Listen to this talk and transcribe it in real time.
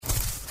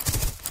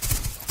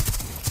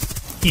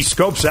He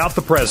scopes out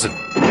the present,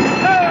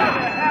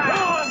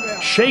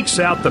 shakes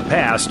out the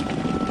past,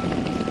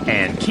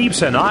 and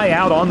keeps an eye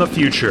out on the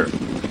future.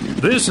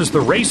 This is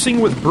the Racing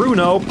with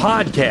Bruno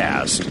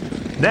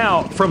podcast.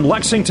 Now, from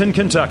Lexington,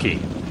 Kentucky,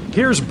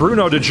 here's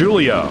Bruno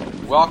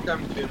DiGiulio.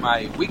 Welcome to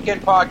my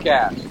weekend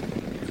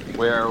podcast,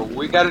 where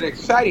we got an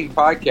exciting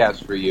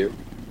podcast for you.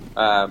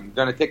 I'm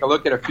going to take a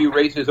look at a few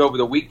races over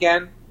the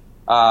weekend,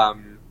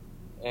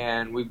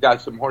 and we've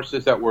got some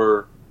horses that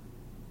we're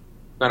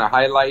going to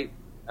highlight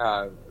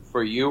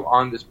for you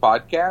on this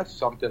podcast,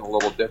 something a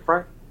little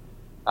different.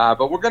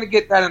 But we're going to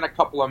get that in a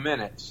couple of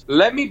minutes.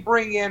 Let me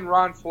bring in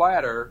Ron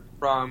Flatter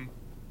from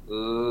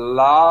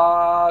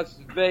Las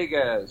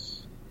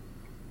Vegas.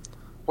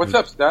 What's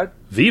up, stud?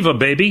 Viva,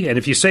 baby. And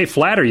if you say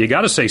Flatter, you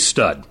got to say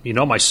stud. You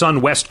know, my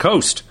son, West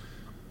Coast.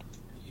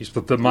 He's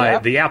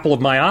the apple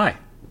of my eye.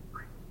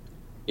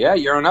 Yeah,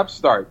 you're an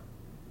upstart.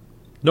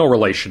 No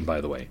relation,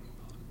 by the way.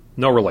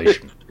 No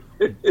relation.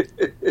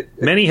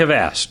 Many have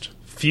asked.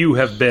 Few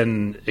have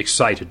been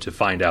excited to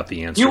find out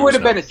the answer. You would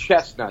have been a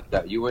chestnut,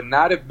 though. You would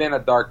not have been a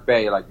dark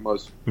bay like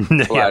most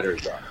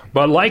Flatters are.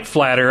 But like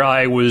Flatter,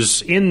 I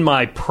was in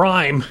my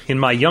prime, in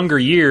my younger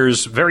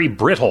years, very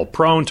brittle,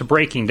 prone to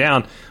breaking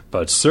down,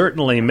 but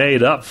certainly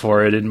made up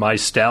for it in my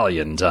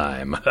stallion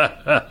time.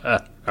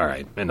 All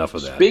right, enough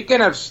of that. Speaking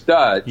of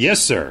studs.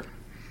 Yes, sir.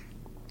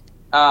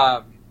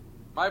 My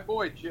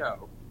boy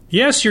Joe.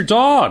 Yes, your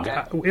dog.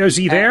 Is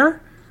he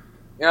there?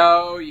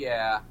 Oh,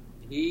 yeah.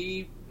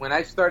 When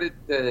I started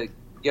to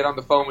get on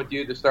the phone with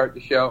you to start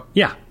the show,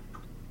 yeah,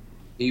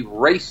 he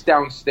raced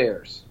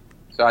downstairs.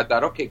 So I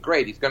thought, okay,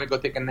 great, he's going to go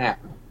take a nap.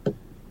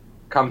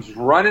 Comes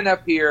running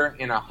up here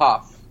in a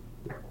huff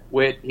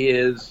with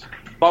his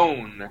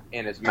bone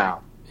in his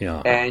mouth.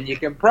 Yeah. And you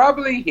can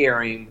probably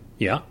hear him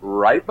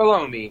right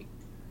below me.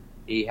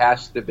 He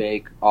has to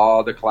make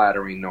all the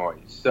clattering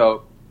noise.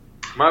 So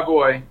my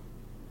boy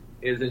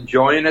is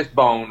enjoying his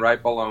bone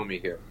right below me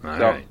here. All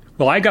right.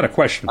 Well, I got a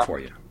question for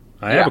you.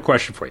 I have a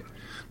question for you.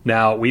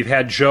 Now, we've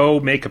had Joe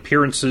make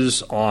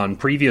appearances on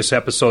previous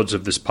episodes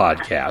of this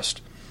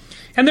podcast.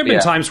 And there have been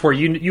times where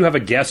you have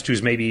a guest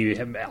who's maybe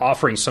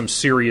offering some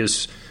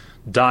serious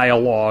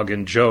dialogue,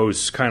 and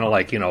Joe's kind of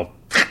like,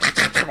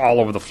 all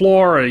over the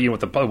floor,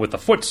 with the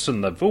foots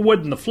and the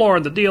wood and the floor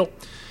and the deal.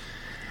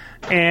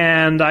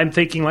 And I'm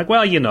thinking, like,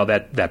 well,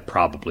 that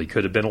probably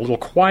could have been a little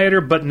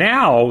quieter. But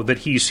now that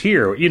he's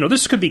here,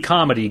 this could be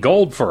comedy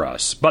gold for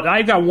us. But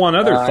I've got one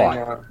other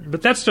thought.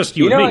 But that's just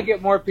you and me. I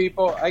get more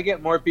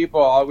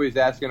people always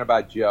asking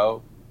about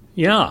Joe.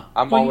 Yeah.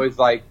 I'm always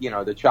like,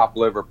 the chopped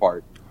liver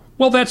part.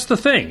 Well, that's the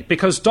thing.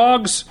 Because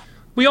dogs,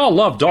 we all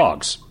love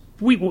dogs.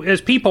 As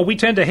people, we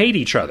tend to hate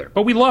each other.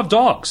 But we love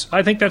dogs.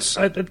 I think that's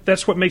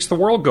what makes the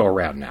world go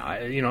around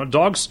now.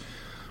 Dogs...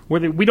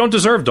 We don't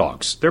deserve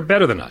dogs. They're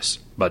better than us,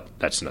 but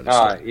that's another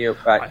story.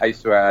 I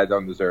swear I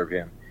don't deserve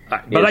him.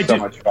 But so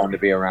much fun to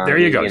be around. There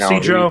you go. See,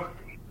 Joe?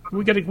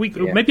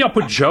 Maybe I'll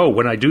put Joe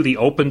when I do the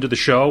open to the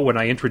show, when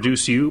I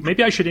introduce you.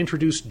 Maybe I should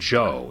introduce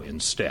Joe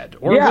instead.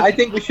 I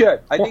think we should.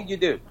 I think you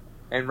do.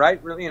 And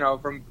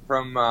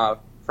from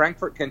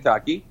Frankfort,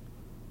 Kentucky,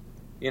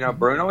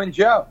 Bruno and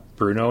Joe.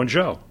 Bruno and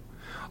Joe.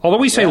 Although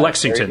we say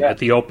Lexington at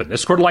the Open.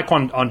 It's sort of like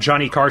on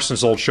Johnny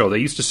Carson's old show. They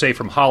used to say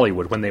from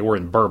Hollywood when they were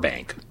in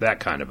Burbank, that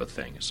kind of a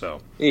thing.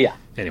 So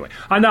anyway,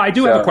 now I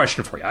do have a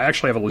question for you. I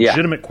actually have a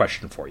legitimate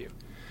question for you.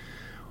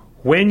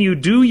 When you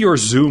do your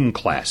Zoom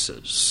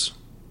classes,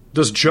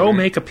 does Joe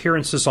make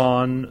appearances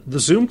on the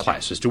Zoom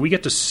classes? Do we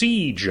get to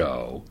see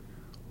Joe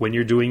when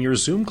you're doing your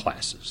Zoom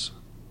classes?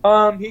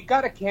 He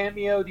got a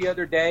cameo the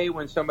other day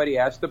when somebody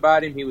asked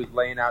about him. He was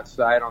laying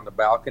outside on the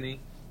balcony.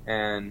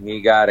 And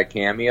he got a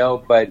cameo.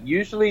 But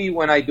usually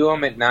when I do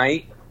him at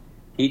night,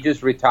 he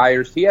just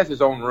retires. He has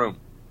his own room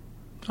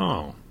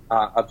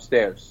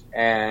upstairs.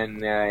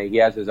 And he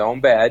has his own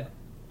bed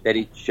that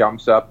he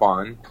jumps up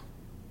on.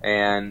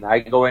 And I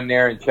go in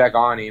there and check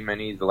on him,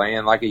 and he's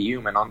laying like a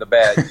human on the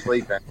bed,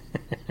 sleeping.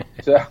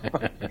 So,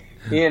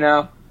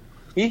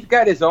 he's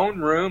got his own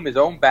room, his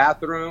own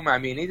bathroom. I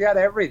mean, he's got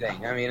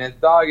everything. I mean, his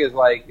dog is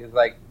like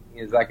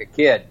a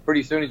kid.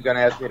 Pretty soon he's going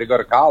to ask me to go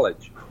to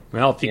college.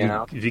 Well, if you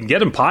can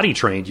get him potty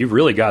trained, you've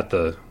really got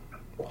the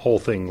whole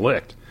thing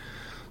licked.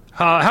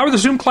 How are the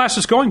Zoom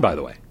classes going, by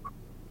the way?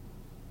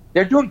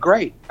 They're doing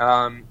great.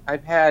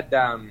 I've had,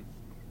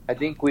 I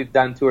think we've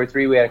done 2 or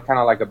 3. We had kind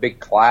of like a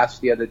big class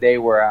the other day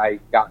where I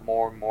got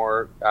more and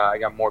more. I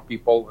got more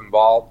people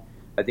involved.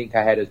 I think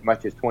I had as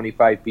much as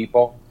 25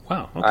 people.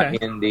 Wow. Okay.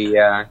 In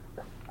the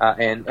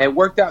and it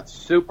worked out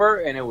super,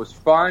 and it was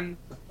fun.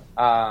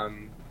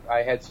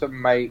 I had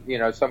some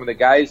of the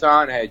guys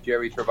on. I had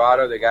Jerry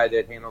Travato, the guy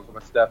that handles my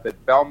stuff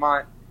at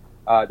Belmont.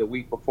 The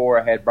week before,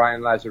 I had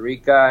Brian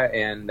Lazarica,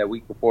 and the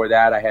week before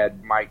that, I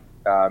had Mike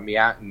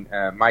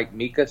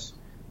Mikas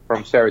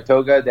from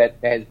Saratoga that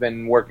has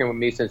been working with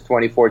me since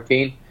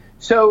 2014.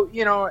 So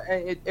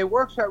it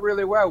works out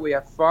really well. We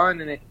have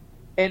fun,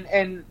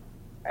 and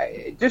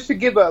just to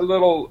give a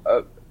little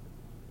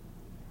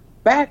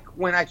back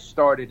when I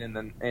started in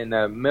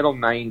the middle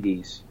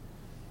 90s.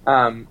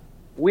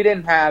 We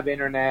didn't have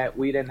internet.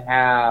 We didn't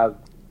have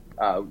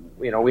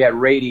we had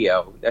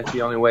radio. That's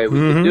the only way we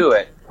could do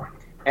it.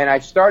 And I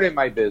started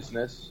my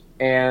business,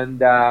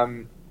 and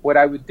what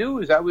I would do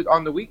is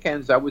on the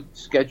weekends, I would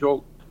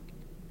schedule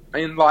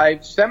in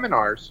live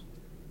seminars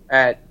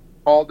at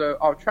all the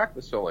off-track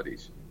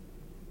facilities.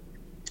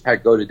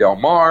 I'd go to Del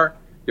Mar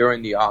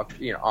during the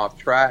off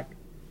track.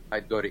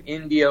 I'd go to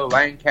Indio,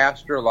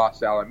 Lancaster,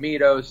 Los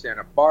Alamitos,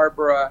 Santa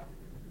Barbara.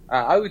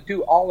 I would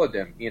do all of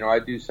them.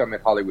 I'd do some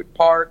at Hollywood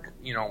Park,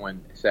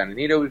 when Santa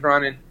Anita was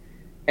running.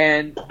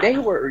 And they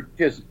were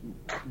just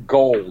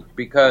gold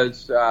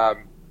because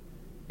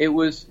it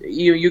was,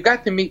 you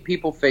got to meet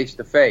people face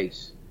to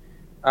face.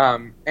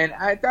 And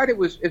I thought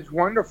it's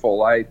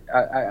wonderful.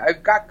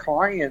 I've got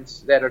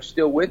clients that are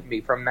still with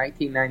me from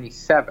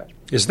 1997.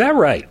 Is that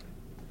right?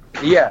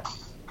 Yes.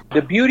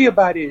 The beauty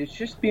about it is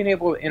just being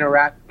able to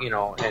interact,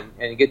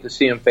 and get to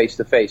see them face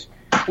to face.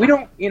 We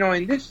don't,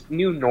 in this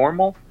new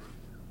normal,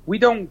 we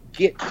don't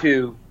get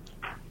to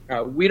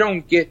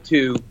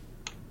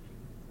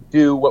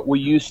do what we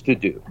used to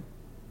do,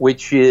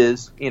 which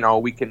is,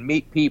 we can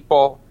meet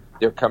people.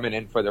 They're coming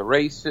in for the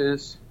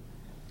races,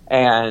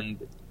 and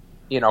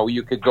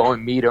you could go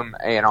and meet them,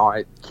 at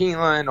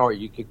Keeneland, or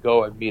you could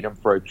go and meet them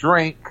for a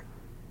drink,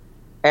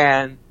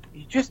 and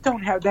you just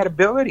don't have that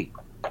ability.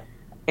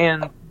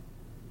 And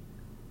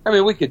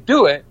we could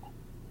do it,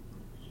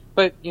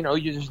 but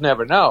you just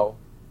never know.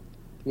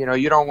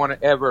 You don't want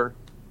to ever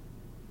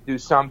do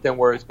something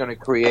where it's going to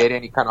create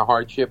any kind of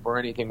hardship or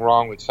anything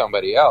wrong with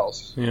somebody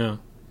else. Yeah.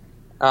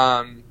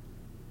 And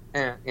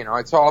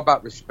it's all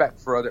about respect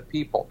for other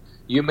people.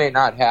 You may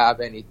not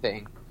have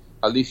anything,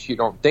 at least you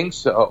don't think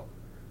so,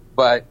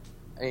 but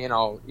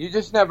you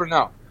just never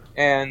know.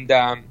 And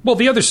well,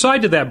 the other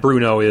side to that,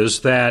 Bruno,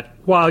 is that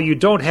while you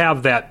don't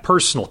have that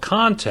personal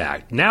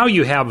contact, now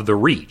you have the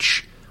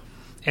reach.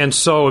 And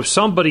so if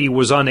somebody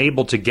was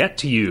unable to get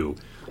to you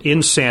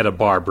in Santa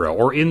Barbara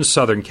or in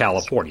Southern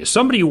California,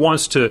 somebody who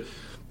wants to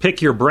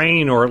pick your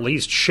brain or at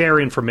least share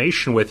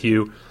information with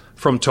you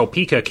from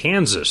Topeka,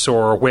 Kansas,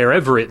 or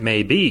wherever it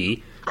may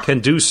be, can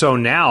do so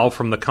now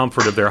from the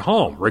comfort of their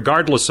home,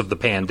 regardless of the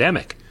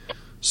pandemic.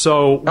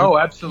 So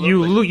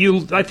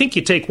absolutely. I think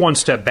you take one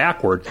step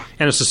backward,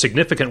 and it's a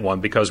significant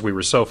one because we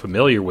were so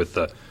familiar with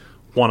the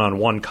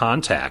one-on-one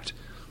contact.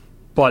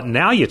 But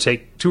now you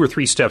take 2 or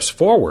 3 steps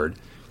forward,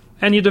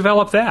 and you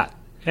develop that.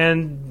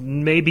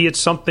 And maybe it's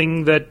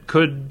something that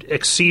could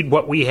exceed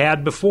what we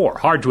had before.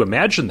 Hard to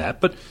imagine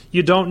that, but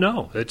you don't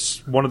know.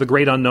 It's one of the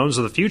great unknowns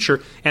of the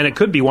future, and it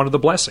could be one of the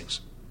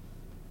blessings.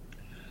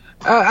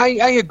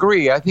 I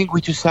agree. I think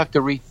we just have to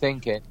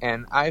rethink it.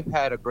 And I've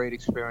had a great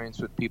experience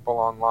with people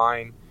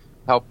online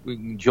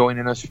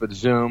joining us for the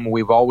Zoom.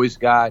 We've always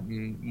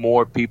gotten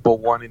more people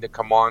wanting to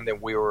come on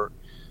than we were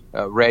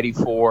ready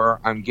for.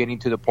 I'm getting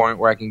to the point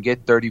where I can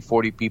get 30,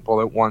 40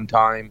 people at one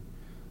time.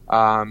 Do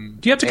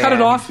you have to cut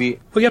it off? Will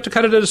you have to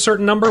cut it at a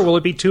certain number? Will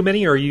it be too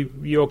many, or are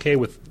you okay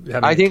with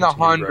having? I think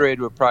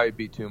 100 would probably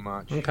be too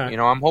much. Okay.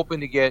 I'm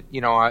hoping to get.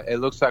 It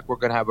looks like we're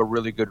going to have a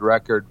really good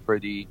record for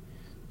the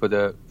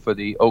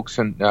Oaks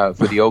and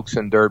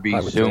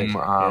Derby Zoom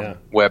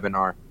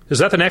webinar. Is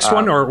that the next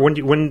one, or when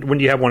do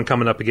you have one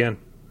coming up again?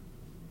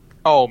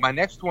 Oh, my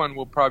next one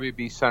will probably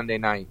be Sunday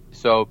night,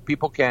 so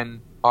people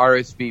can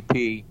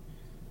RSVP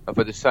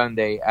for the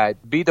Sunday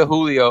at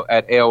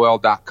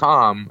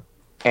bethejulio@aol.com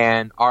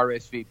and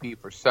RSVP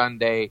for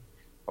Sunday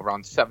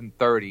around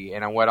 7:30.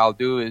 And what I'll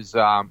do is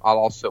I'll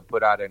also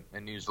put out a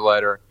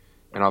newsletter,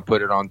 and I'll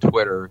put it on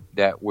Twitter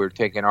that we're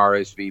taking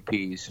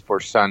RSVPs for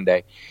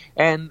Sunday.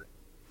 And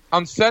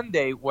on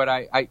Sunday,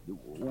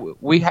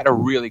 we had a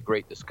really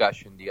great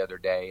discussion the other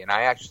day, and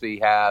I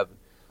actually have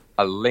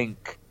a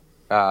link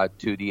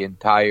to the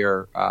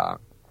entire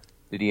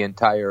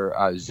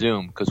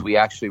Zoom, because we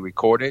actually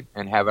record it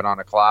and have it on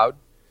a cloud.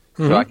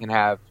 Mm-hmm. So I can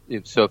have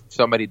if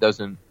somebody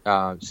doesn't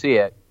see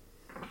it,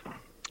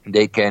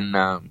 they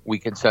can we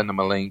can send them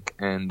a link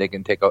and they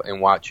can take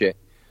and watch it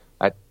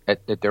at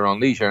their own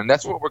leisure. And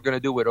that's what we're going to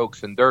do with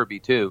Oaks and Derby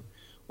too,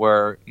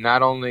 where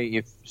not only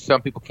if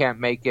some people can't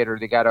make it or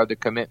they got other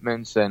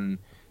commitments and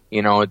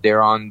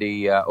they're on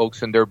the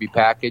Oaks and Derby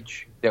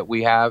package that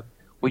we have,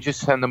 we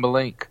just send them a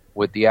link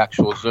with the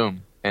actual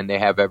Zoom and they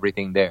have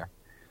everything there.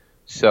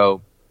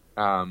 So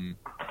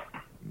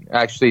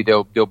actually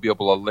they'll be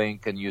able to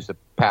link and use a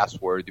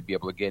password to be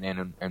able to get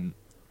in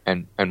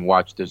and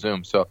watch the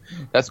Zoom. So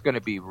that's going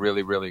to be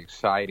really, really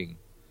exciting.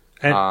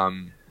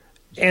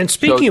 And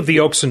speaking of the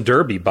Oaks and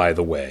Derby, by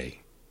the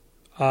way,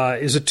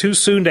 is it too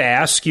soon to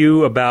ask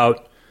you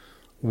about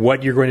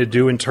what you're going to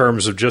do in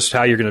terms of just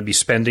how you're going to be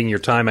spending your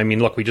time? I mean,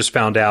 look, we just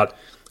found out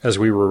as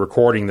we were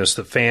recording this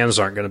that fans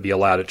aren't going to be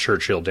allowed at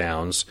Churchill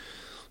Downs.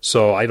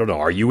 So I don't know.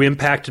 Are you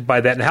impacted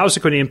by that? And how is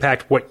it going to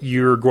impact what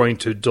you're going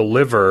to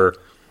deliver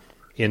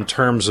in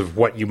terms of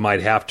what you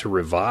might have to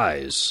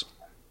revise?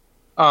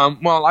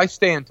 Well, I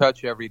stay in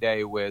touch every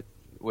day with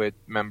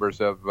members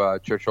of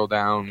Churchill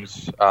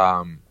Downs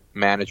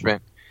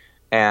management,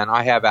 and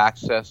I have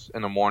access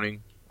in the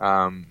morning.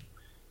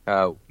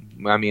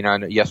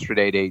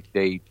 Yesterday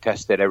they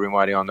tested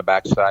everybody on the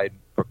backside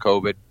for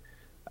COVID.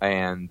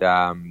 and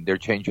they're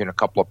changing a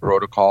couple of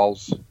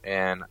protocols.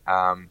 And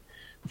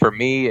for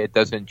me, it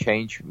doesn't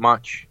change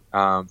much.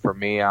 For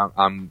me,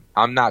 I'm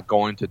not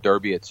going to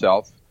Derby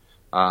itself.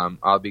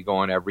 I'll be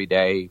going every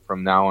day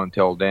from now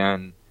until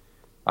then.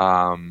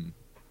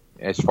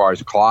 As far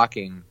as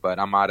clocking, but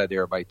I'm out of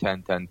there by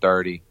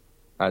 10:30.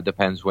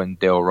 Depends when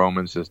Dale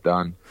Romans is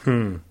done.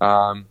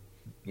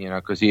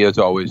 Because he is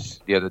always,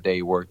 the other day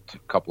he worked a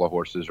couple of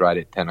horses right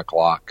at 10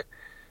 o'clock.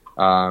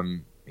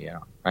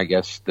 I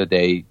guess the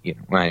day,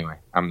 anyway,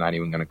 I'm not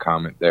even going to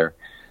comment there.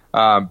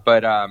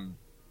 But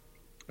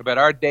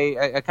our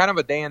day, kind of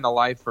a day in the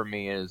life for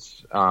me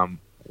is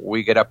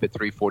we get up at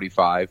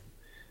 3:45,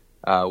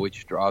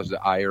 which draws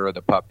the ire of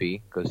the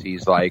puppy because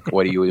he's like,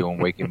 what are you doing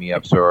waking me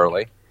up so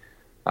early?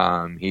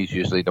 He's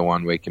usually the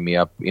one waking me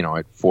up, at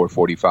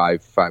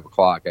 4:45, 5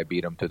 o'clock. I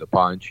beat him to the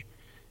punch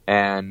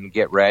and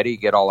get ready,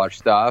 get all our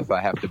stuff.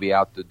 I have to be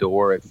out the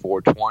door at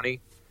 4:20.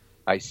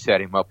 I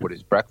set him up with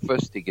his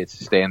breakfast. He gets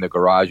to stay in the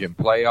garage and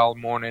play all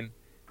morning.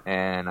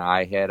 And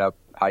I head up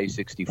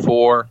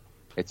I-64.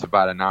 It's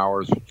about an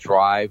hour's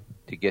drive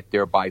to get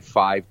there by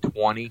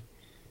 5:20.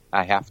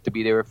 I have to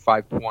be there at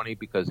 5:20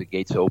 because the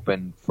gates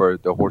open for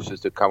the horses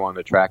to come on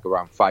the track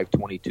around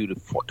 5:22 to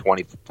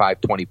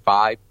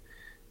 5:25.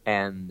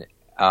 And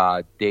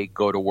they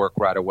go to work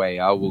right away.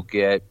 I will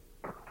get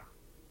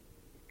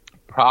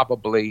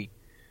probably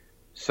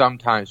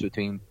sometimes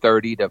between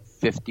 30 to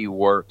 50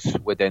 works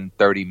within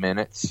 30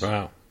 minutes.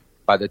 Wow.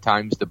 By the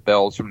time the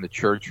bells from the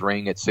church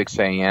ring at 6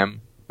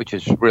 a.m., which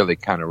is really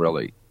kind of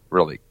really,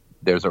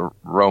 there's a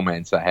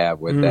romance I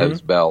have with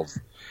those bells.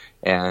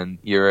 And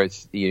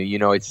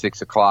it's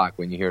 6 o'clock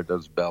when you hear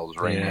those bells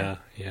ringing.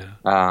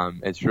 Yeah.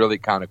 It's really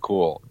kind of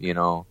cool,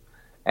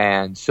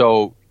 And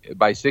so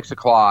by 6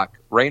 o'clock,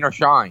 rain or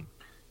shine,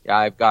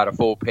 I've got a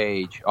full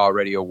page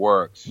already of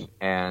works,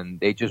 and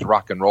they just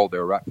rock and roll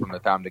there right from the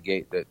time the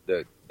gate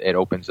that it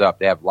opens up.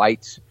 They have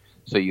lights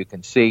so you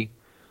can see,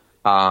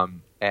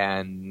 and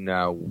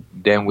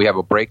then we have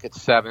a break at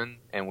 7,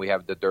 and we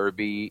have the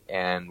Derby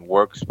and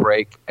works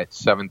break at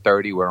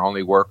 7:30, where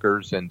only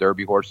workers and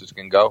Derby horses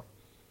can go,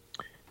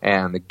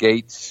 and the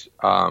gates,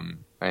 and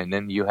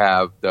then you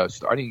have the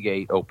starting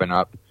gate open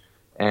up.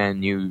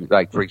 And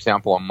for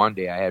example, on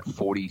Monday, I had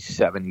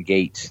 47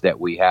 gates that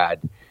we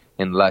had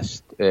and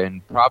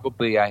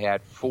probably I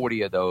had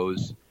 40 of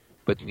those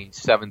between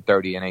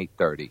 7:30 and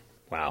 8:30.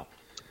 Wow.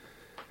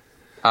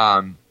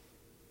 And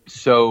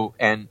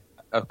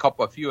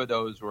a few of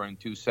those were in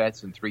 2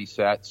 sets and 3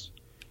 sets.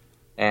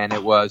 And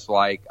it was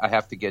like, I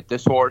have to get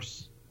this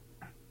horse.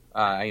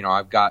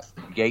 I've got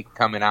gate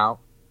coming out.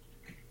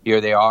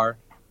 Here they are.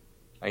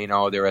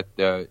 They're at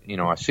a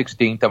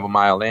 16th of a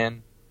mile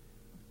in.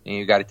 And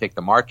you got to take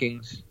the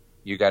markings.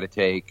 You got to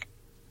take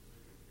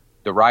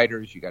the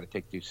riders. You got to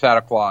take the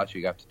Santa Claus.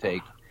 You got to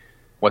take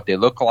what they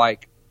look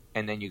like.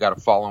 And then you got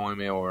to follow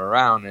them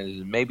around.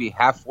 And maybe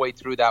halfway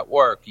through that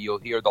work, you'll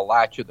hear the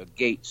latch of the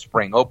gate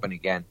spring open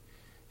again.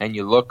 And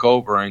you look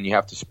over and you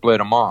have to split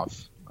them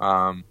off.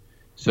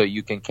 So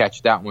you can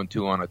catch that one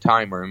too on a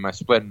timer. And by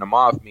splitting them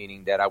off,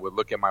 meaning that I would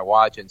look at my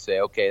watch and say,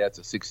 okay, that's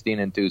a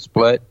 16-2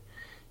 split.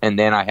 And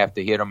then I have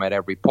to hit them at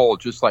every pole,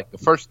 just like the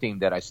first team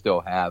that I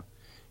still have.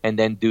 And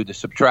then do the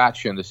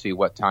subtraction to see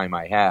what time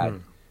I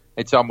had.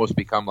 It's almost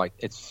become like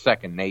it's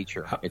second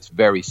nature. It's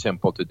very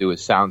simple to do.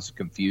 It sounds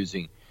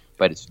confusing,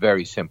 but it's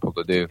very simple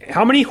to do.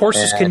 How many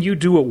horses can you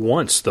do at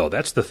once, though?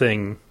 That's the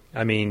thing.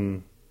 I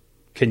mean,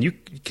 can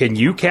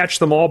you catch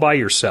them all by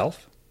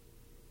yourself?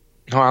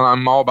 Well,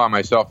 I'm all by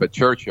myself at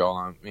Churchill,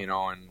 and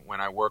when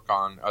I work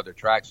on other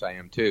tracks, I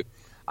am too.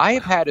 I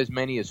have had as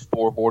many as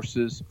 4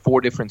 horses,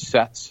 4 different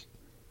sets.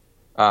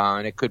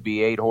 And it could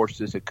be 8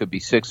 horses, it could be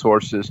 6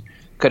 horses,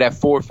 could have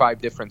 4 or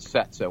 5 different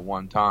sets at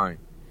one time.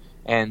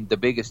 And the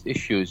biggest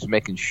issue is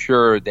making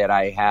sure that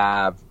I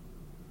have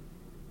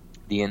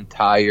the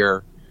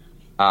entire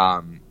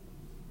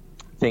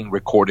thing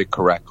recorded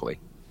correctly.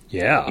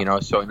 Yeah.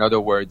 So in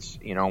other words,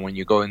 when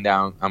you're going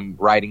down, I'm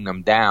writing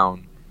them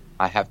down.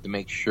 I have to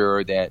make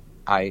sure that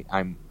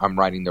I'm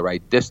writing the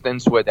right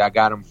distance where I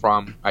got them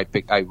from. I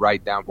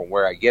write down from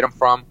where I get them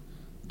from,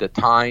 the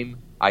time.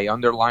 I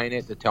underline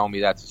it to tell me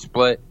that's a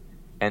split.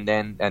 And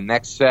then the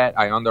next set,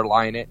 I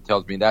underline it,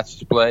 tells me that's a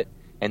split.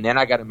 And then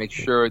I got to make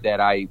sure that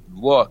I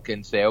look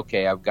and say,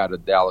 okay, I've got a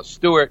Dallas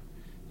Stewart.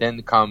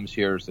 Then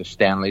here's the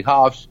Stanley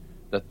Huffs.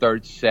 The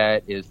third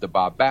set is the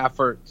Bob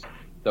Bafferts.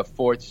 The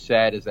fourth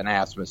set is an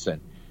Asmussen.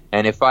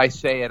 And if I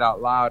say it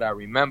out loud, I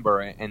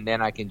remember it. And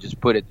then I can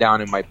just put it down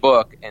in my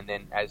book. And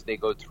then as they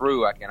go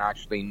through, I can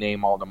actually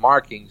name all the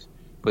markings,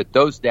 put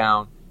those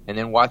down, and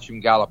then watch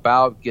them gallop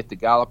out, get the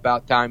gallop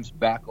out times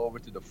back over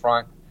to the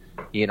front,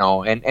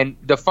 And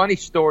the funny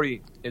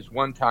story is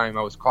one time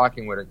I was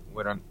clocking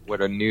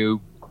with a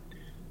new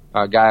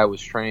guy I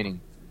was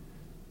training,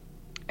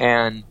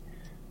 and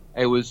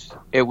it was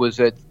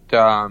at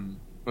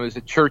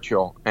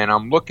Churchill, and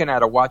I'm looking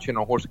at watching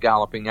a horse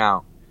galloping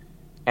out,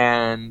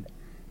 and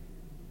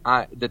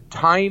the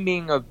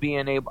timing of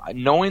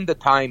knowing the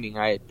timing,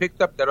 I had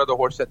picked up that other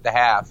horse at the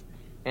half.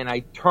 And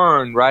I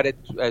turned right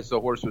as the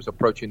horse was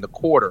approaching the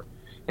quarter.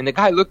 And the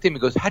guy looked at me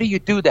and goes, how do you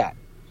do that?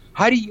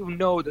 How do you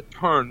know the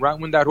turn right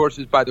when that horse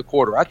is by the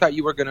quarter? I thought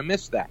you were going to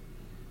miss that.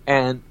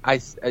 And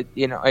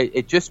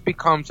it just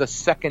becomes a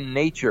second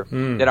nature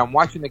that I'm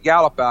watching the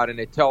gallop out, and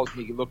it tells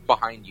me, look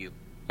behind you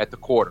at the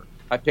quarter.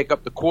 I pick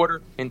up the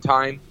quarter in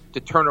time to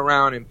turn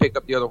around and pick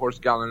up the other horse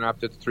galloping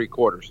up to the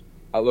 3/4.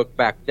 I look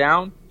back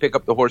down, pick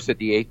up the horse at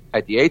the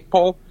eighth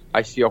pole.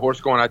 I see a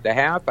horse going at the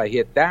half. I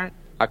hit that.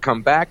 I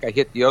come back. I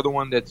hit the other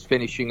one that's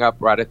finishing up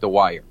right at the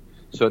wire.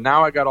 So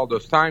now I got all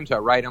those times. I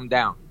write them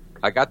down.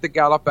 I got the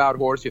gallop out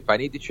horse. If I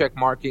need to check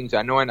markings,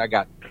 I know, and I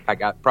got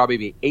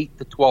probably 8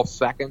 to 12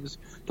 seconds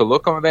to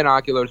look on my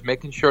binoculars,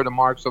 making sure the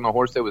marks on the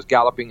horse that was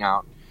galloping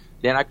out.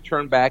 Then I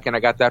turn back, and I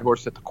got that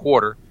horse at the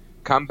quarter.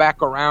 Come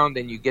back around,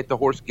 and you get the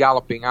horse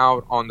galloping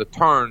out on the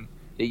turn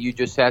that you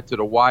just had to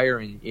the wire.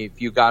 And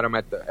if you got him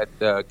at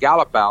the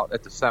gallop out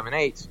at the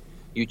 7/8,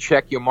 you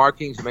check your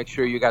markings, make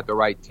sure you got the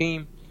right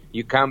team.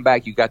 You come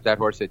back, you got that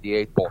horse at the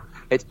 8th pole.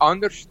 It's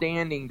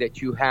understanding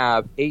that you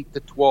have 8 to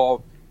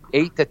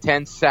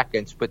 10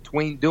 seconds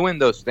between doing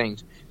those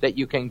things that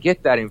you can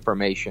get that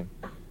information.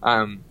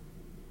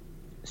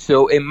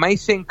 So it may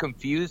seem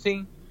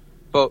confusing,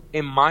 but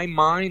in my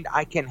mind,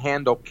 I can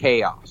handle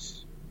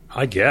chaos.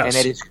 I guess. And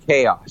it is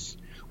chaos,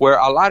 where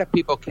a lot of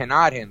people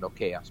cannot handle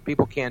chaos.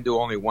 People can do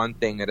only one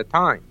thing at a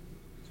time.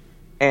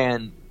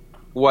 And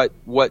what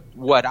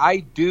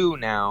I do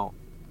now,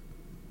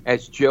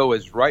 as Joe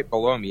is right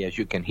below me, as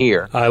you can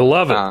hear. I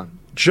love it.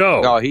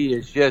 Joe. No,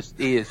 he's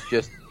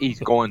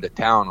going to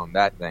town on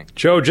that thing.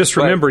 Joe, just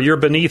remember, you're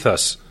beneath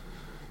us.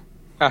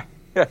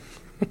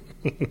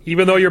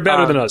 Even though you're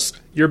better than us,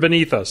 you're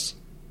beneath us.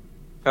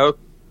 Oh,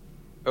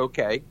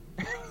 okay.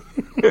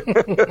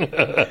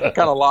 Kind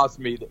of lost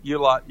me. You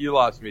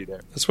lost me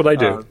there. That's what I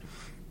do.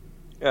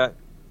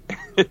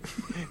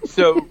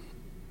 So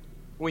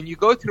when you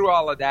go through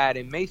all of that,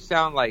 it may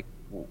sound like,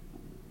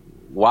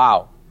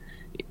 wow.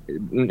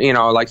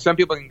 Like some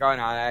people can go, no,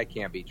 that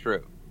can't be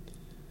true.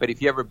 But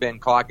if you ever been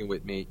clocking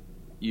with me,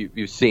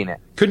 you've seen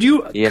it. Could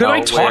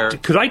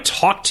I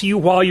talk to you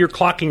while you're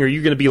clocking, or are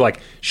you going to be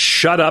like,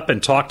 shut up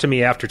and talk to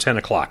me after 10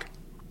 o'clock?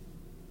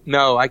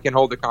 No, I can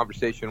hold the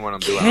conversation when I'm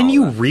doing it. Can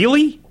you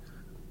really?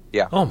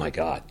 Yeah. Oh, my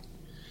God.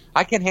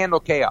 I can handle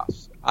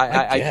chaos.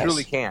 I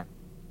truly can.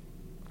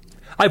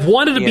 I've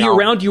wanted to be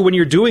around you when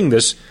you're doing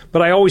this,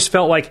 but I always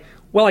felt like,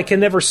 well, I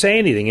can never say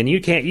anything, and you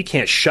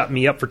can't shut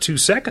me up for 2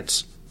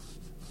 seconds.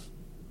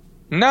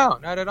 No,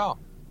 not at all.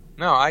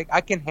 No,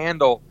 I can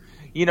handle,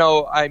 I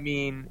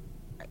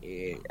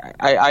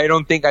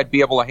don't think I'd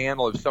be able to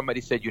handle if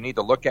somebody said, you need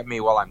to look at me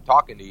while I'm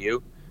talking to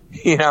you,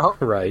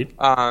 Right.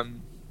 But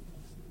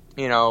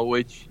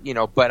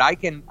I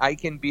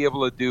can be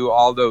able to do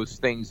all those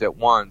things at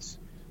once.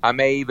 I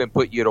may even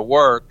put you to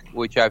work,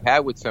 which I've had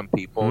with some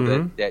people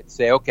that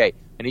say, okay,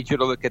 I need you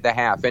to look at the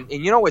half. And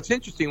what's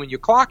interesting when you're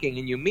clocking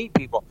and you meet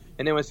people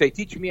and they would say,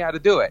 teach me how to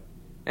do it.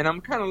 And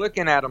I'm kind of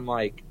looking at them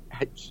like,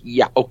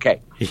 yeah,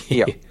 okay.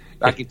 Yeah.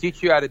 I can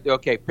teach you how to do,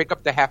 okay, pick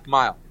up the half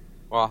mile.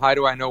 Well, how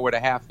do I know where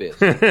the half is?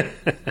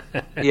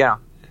 Yeah.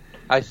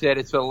 I said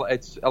it's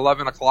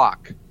 11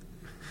 o'clock.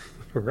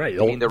 Right.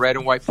 You mean the red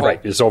and white pole? Right,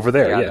 it's over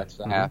there, yeah. That's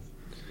the half.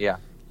 Yeah.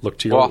 Look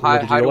to your Well,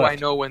 left. how do I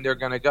know when they're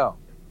going to go?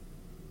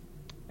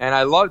 And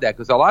I love that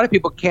because a lot of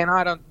people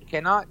cannot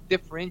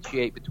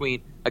differentiate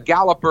between a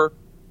galloper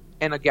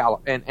and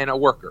a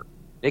worker.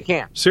 They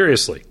can't.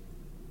 Seriously.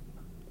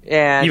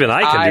 And even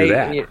I can do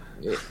that.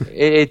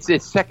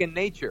 It's second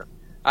nature.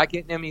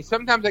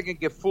 Sometimes I can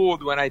get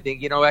fooled when I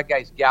think, that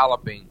guy's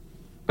galloping.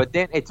 But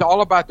then it's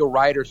all about the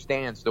rider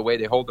stance, the way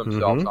they hold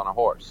themselves on a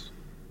horse.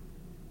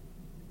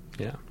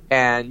 Yeah.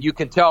 And you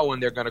can tell when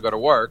they're going to go to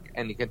work,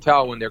 and you can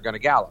tell when they're going to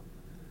gallop.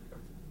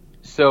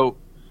 So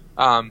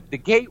the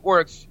gate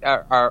works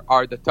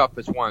are the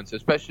toughest ones,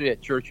 especially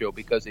at Churchill,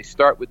 because they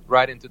start with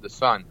right into the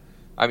sun.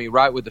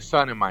 Right with the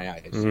sun in my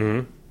eyes.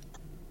 Mm-hmm.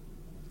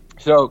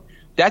 So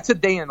that's a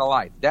day in the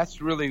life.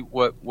 That's really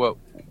what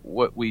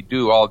we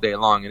do all day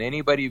long. And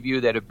anybody of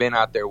you that have been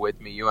out there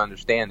with me, you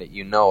understand that,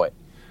 you know it.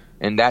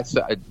 And that's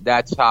how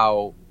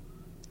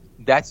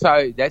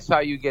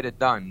you get it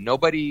done.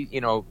 Nobody,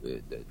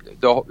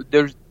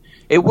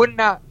 it would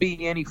not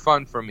be any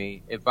fun for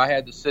me if I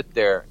had to sit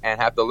there and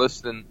have to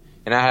listen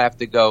and I have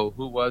to go,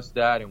 who was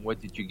that and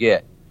what did you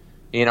get?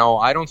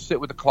 I don't sit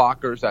with the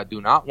clockers. I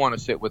do not want to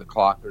sit with the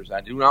clockers.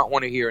 I do not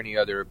want to hear any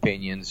other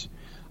opinions.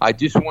 I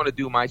just want to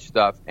do my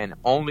stuff, and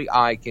only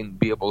I can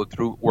be able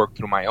to work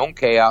through my own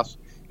chaos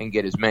and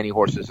get as many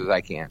horses as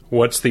I can.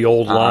 What's the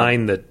old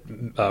line that,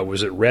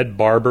 was it Red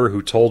Barber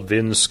who told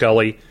Vin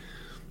Scully,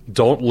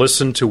 don't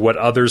listen to what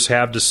others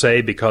have to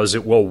say because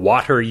it will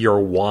water your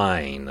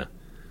wine?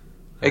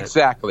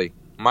 Exactly.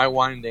 My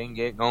wine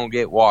ain't gonna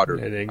get watered.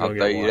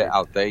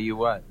 I'll tell you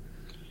what.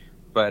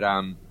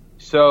 But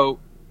so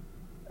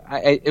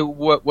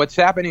what's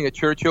happening at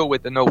Churchill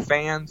with the no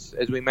fans,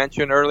 as we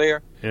mentioned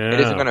earlier, it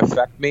isn't going to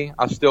affect me.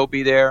 I'll still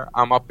be there.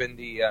 I'm up in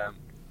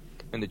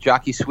the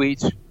jockey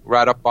suites,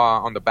 right up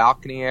on the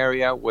balcony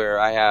area, where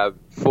I have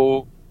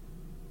full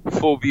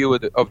view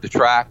of the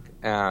track,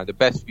 the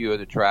best view of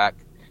the track,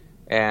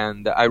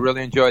 And I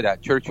really enjoy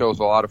that. Churchill's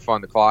a lot of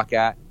fun to clock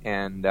at,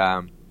 and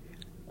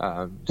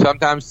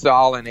sometimes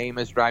Saul and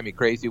Amos drive me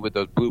crazy with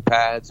those blue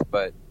pads,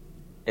 but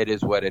it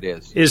is what it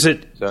is. Is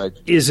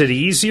it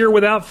easier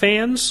without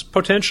fans,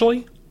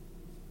 potentially?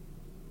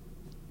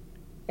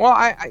 Well,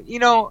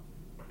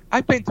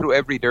 I've been through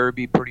every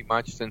Derby pretty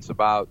much since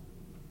about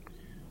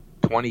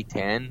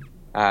 2010.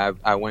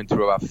 I went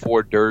through about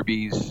 4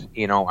 Derbies.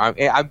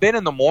 I've been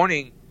in the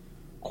morning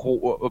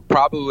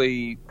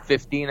probably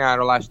 15 out of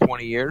the last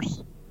 20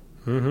 years.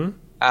 Mm-hmm.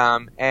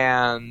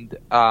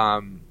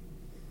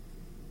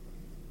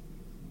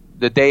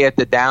 The day at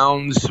the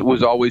Downs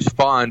was always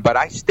fun, but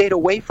I stayed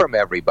away from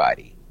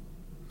everybody.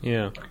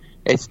 Yeah.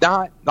 It's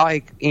not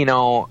like,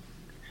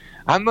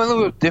 I'm a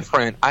little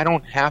different. I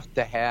don't have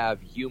to have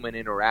human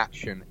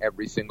interaction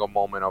every single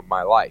moment of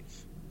my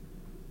life.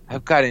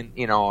 I've got,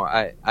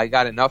 I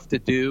got enough to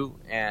do,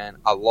 and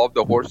I love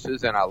the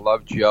horses, and I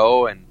love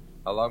Joe, and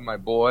I love my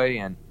boy,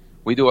 and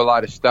we do a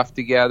lot of stuff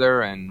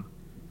together. And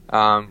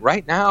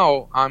right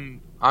now,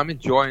 I'm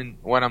enjoying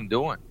what I'm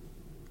doing.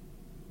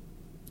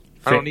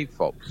 I don't need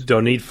folks.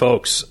 Don't need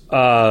folks.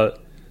 We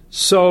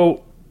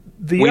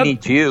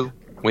need you.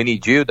 We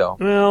need you, though.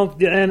 Well,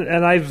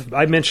 and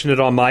I mentioned it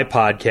on my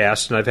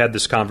podcast, and I've had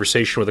this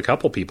conversation with a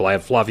couple people. I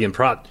have Flavien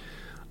Prat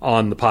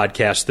on the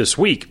podcast this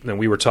week, and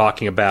we were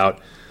talking about,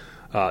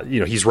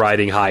 he's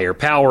riding Higher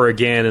Power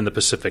again in the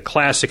Pacific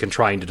Classic and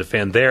trying to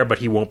defend there, but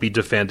he won't be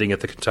defending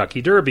at the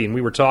Kentucky Derby. And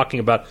we were talking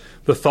about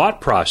the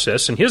thought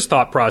process, and his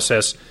thought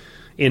process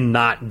in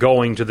not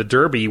going to the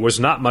Derby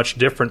was not much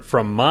different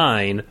from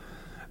mine.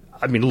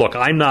 I mean, look,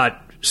 I'm not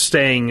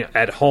staying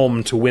at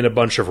home to win a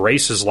bunch of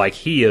races like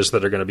he is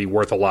that are going to be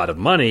worth a lot of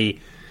money.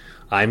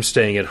 I'm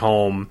staying at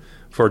home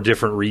for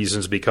different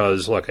reasons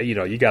because, look,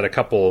 you got a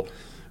couple.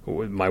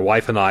 My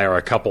wife and I are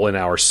a couple in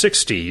our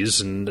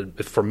 60s, and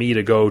for me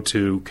to go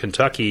to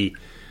Kentucky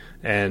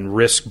and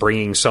risk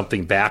bringing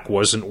something back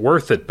wasn't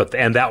worth it.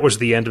 And that was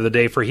the end of the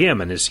day for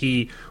him. And as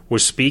he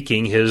was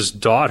speaking, his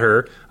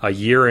daughter, a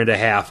year and a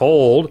half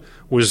old,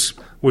 was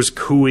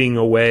cooing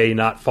away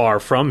not far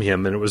from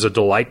him, and it was a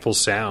delightful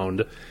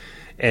sound.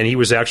 And he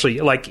was actually,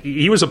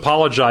 he was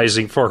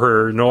apologizing for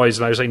her noise,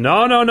 and I was saying,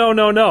 no.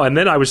 And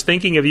then I was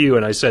thinking of you,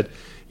 and I said,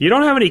 you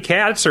don't have any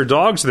cats or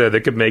dogs there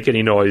that could make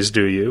any noise,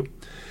 do you?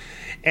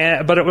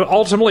 But it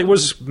ultimately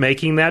was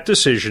making that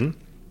decision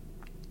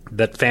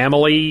that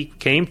family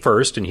came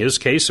first. In his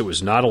case, it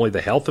was not only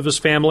the health of his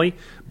family,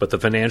 but the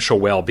financial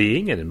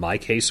well-being. And in my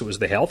case, it was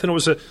the health. And it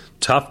was a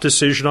tough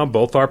decision on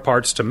both our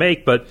parts to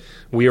make, but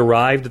we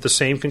arrived at the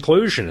same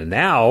conclusion. And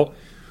now,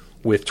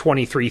 with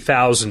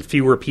 23,000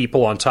 fewer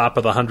people on top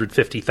of the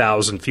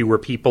 150,000 fewer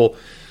people,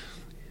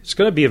 it's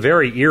going to be a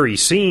very eerie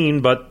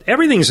scene, but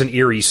everything's an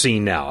eerie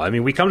scene now. I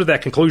mean, we come to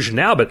that conclusion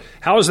now, but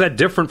how is that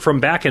different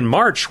from back in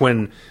March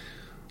when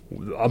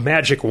a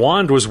magic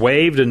wand was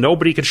waved and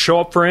nobody could show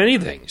up for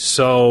anything?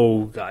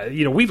 So,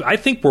 I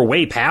think we're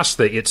way past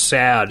the it's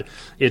sad,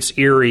 it's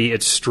eerie,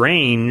 it's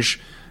strange.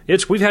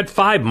 We've had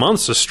 5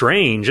 months of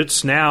strange.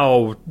 It's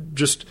now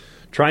just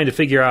trying to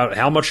figure out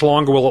how much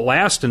longer will it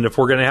last, and if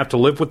we're going to have to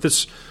live with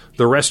this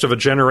the rest of a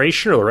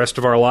generation or the rest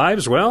of our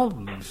lives, well,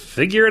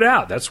 figure it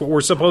out. That's what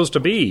we're supposed to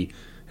be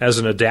as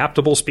an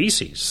adaptable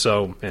species.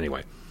 So,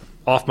 anyway,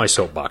 off my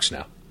soapbox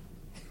now.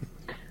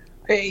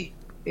 Hey,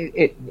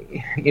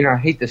 I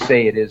hate to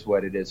say it is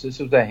what it is. This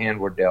is the hand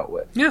we're dealt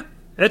with. Yeah,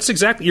 that's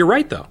exactly. You're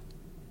right, though.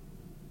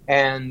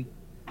 And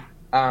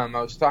I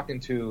was talking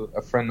to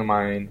a friend of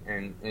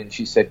mine, and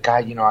she said,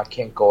 God, I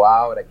can't go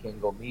out. I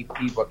can't go meet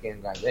people. I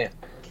can't go there.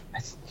 I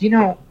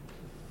said,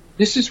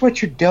 this is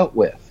what you're dealt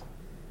with.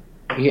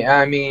 Yeah,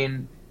 I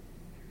mean,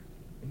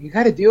 you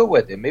got to deal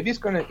with it. Maybe it's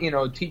going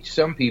to, teach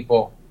some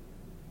people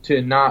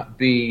to not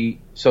be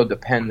so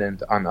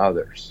dependent on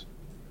others.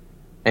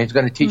 And it's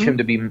going to teach them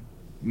to be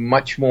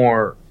much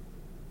more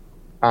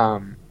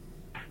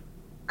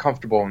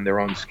comfortable in their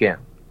own skin.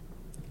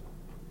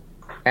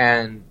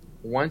 And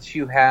once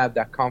you have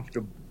that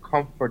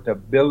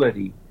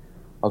comfortability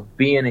of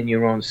being in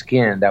your own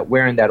skin, that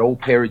wearing that old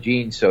pair of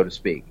jeans, so to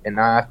speak, and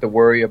not have to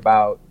worry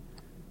about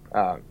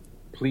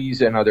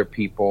pleasing other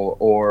people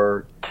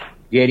or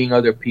getting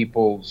other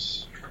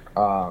people's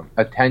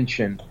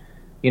attention,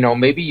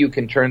 maybe you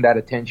can turn that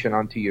attention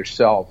onto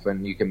yourself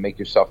and you can make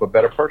yourself a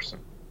better person.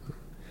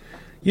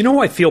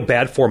 I feel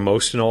bad for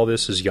most in all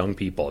this is young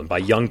people. And by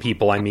young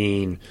people, I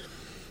mean,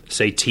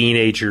 say,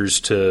 teenagers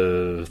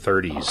to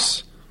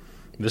 30s.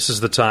 This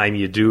is the time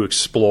you do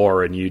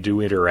explore and you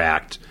do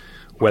interact,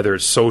 whether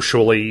it's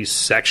socially,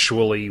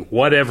 sexually,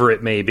 whatever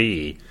it may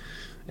be.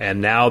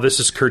 And now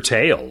this is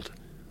curtailed.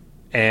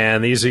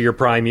 And these are your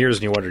prime years,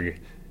 and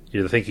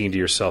you're thinking to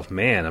yourself,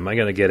 man, am I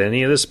going to get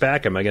any of this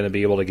back? Am I going to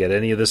be able to get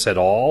any of this at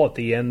all at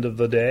the end of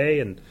the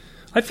day? And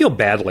I feel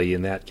badly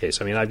in that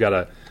case. I mean, I've got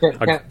a...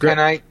 Can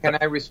I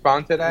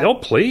respond to that? No,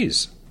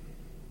 please.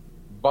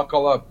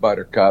 Buckle up,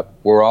 Buttercup.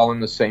 We're all in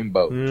the same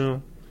boat. Yeah.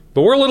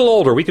 But we're a little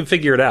older. We can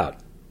figure it out.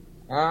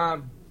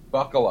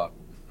 Buckle up.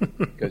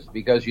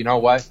 Because you know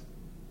what?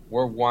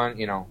 We're one,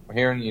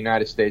 here in the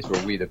United States,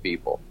 we're we the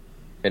people.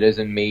 It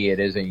isn't me. It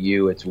isn't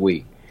you. It's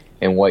we.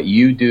 And what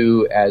you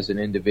do as an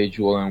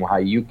individual and how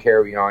you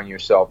carry on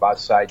yourself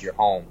outside your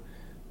home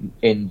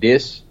in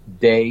this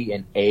day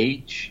and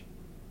age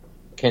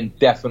can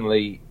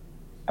definitely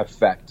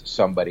affect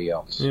somebody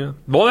else. Yeah.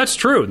 Well, that's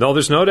true. No,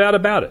 there's no doubt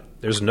about it.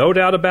 There's no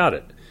doubt about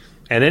it.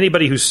 And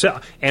anybody who's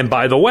and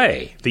by the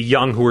way, the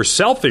young who are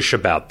selfish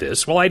about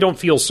this, well, I don't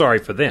feel sorry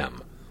for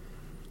them.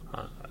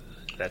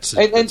 That's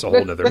a whole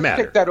other matter. Let's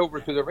take that over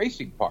to the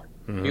racing part.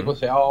 Mm-hmm. People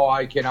say, "Oh,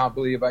 I cannot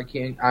believe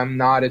I'm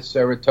not at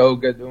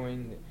Saratoga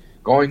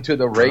going to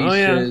the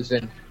races."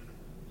 And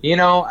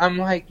I'm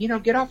like,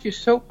 get off your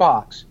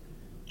soapbox.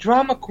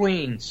 Drama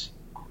queens,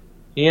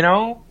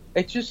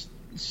 it just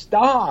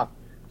stop.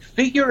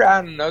 Figure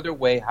out another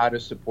way how to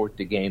support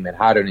the game and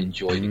how to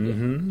enjoy the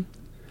game.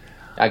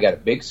 I got a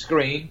big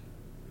screen.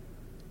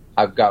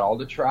 I've got all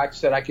the tracks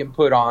that I can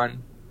put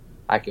on.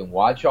 I can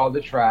watch all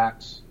the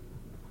tracks.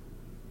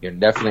 You're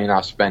definitely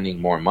not spending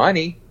more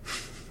money.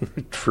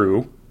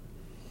 True.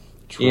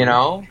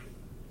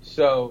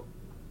 So,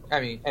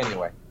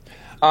 anyway.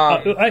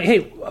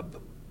 Hey,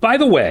 by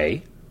the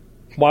way,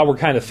 while we're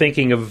kind of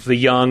thinking of the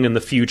young and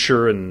the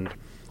future and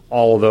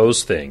all of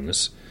those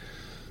things,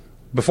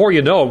 before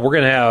you know it, we're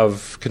going to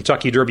have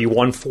Kentucky Derby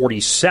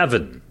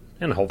 147,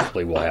 and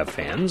hopefully we'll have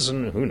fans,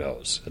 and who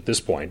knows? At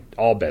this point,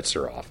 all bets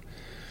are off.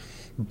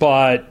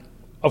 But,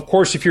 of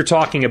course, if you're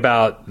talking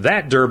about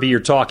that Derby,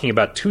 you're talking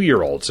about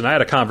 2-year-olds. And I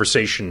had a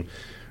conversation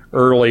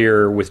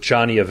earlier with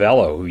Johnny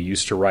Avello, who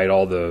used to write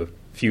all the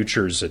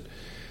futures at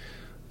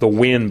the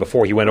Win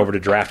before he went over to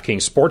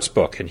DraftKings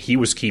Sportsbook, and he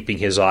was keeping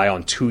his eye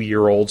on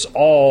 2-year-olds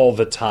all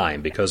the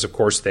time because, of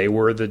course, they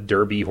were the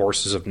Derby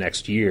horses of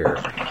next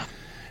year.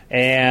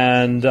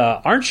 And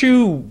aren't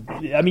you?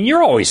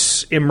 You're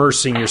always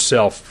immersing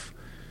yourself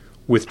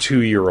with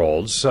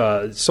 2-year-olds.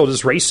 So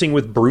does racing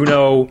with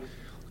Bruno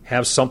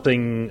have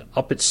something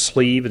up its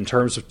sleeve in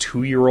terms of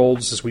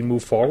 2-year-olds as we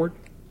move forward?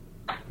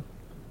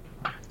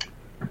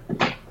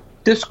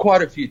 There's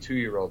quite a few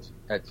 2-year-olds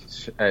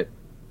at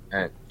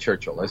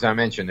Churchill. As I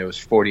mentioned, there was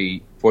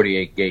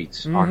 48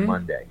 gates on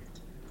Monday.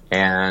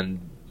 And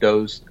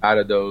out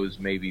of those,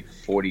 maybe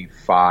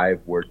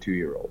 45 were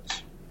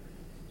 2-year-olds.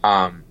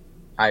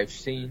 I've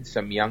seen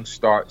some young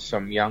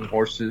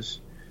horses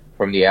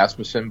from the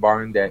Asmussen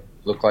barn that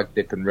look like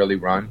they can really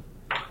run.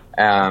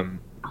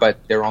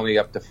 But they're only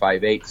up to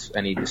 5/8.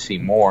 I need to see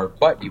more.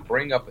 But you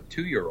bring up a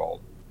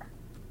 2-year-old,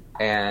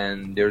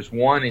 and there's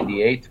one in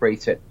the 8th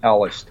race at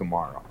Ellis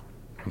tomorrow.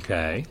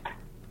 Okay.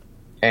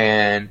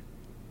 And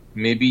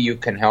maybe you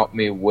can help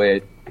me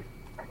with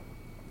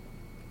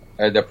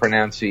the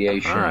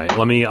pronunciation. All right.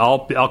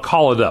 I'll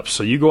call it up.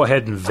 So you go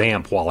ahead and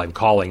vamp while I'm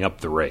calling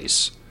up the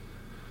race.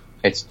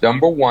 It's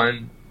number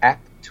 1,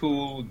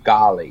 Actul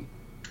Gali.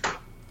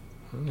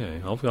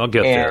 Okay, I'll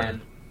get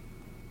there.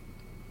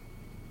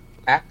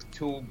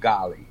 Actul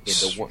Gali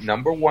is the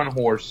number 1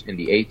 horse in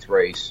the 8th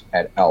race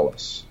at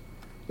Ellis.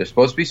 There's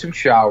supposed to be some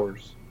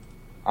showers.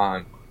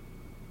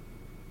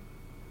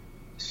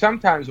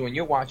 Sometimes when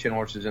you're watching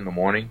horses in the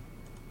morning,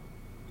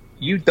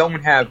 you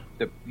don't have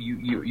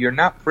you're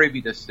not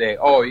privy to say,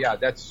 oh yeah,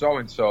 that's so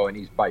and so, and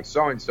he's by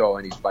so and so,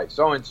 and he's by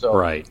so and so.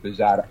 Right.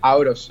 He's out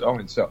of so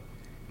and so.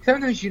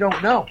 Sometimes you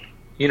don't know.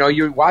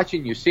 You're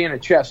watching, you're seeing a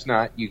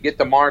chestnut, you get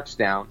the marks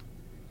down,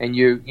 and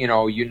you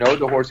know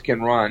the horse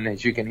can run.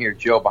 As you can hear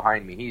Joe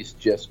behind me, he's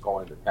just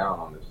going to town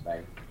on this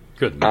thing.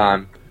 Good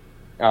man.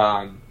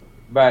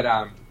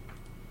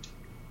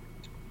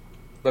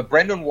 But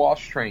Brendan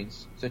Walsh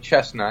trains. It's a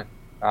chestnut,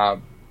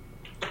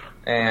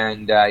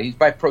 and he's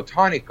by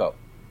Protonico.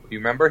 Do you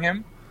remember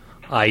him?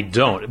 I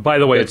don't. By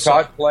the way, it's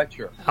Todd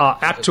Fletcher.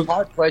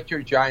 Todd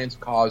Fletcher Giants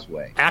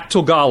Causeway.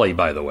 Actul Gali,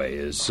 by the way,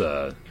 is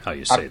how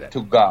you say that.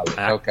 Actul Gali.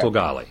 Actul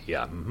Gali,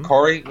 yeah. Mm-hmm.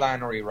 Corey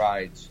Lannery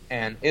rides,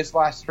 and his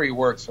last 3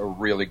 works are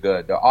really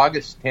good. The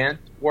August 10th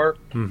work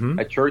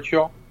at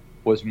Churchill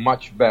was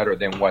much better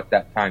than what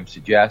that time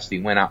suggests. He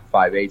went out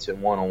 5/8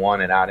 in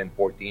 101 and out in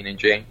 14 and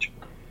change.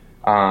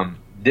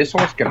 This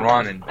horse can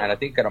run, and I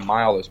think at a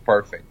mile is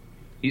perfect.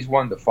 He's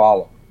one to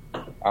follow.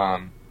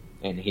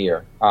 In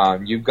here,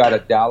 you've got a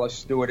Dallas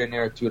Stewart in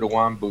there,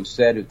 2-1,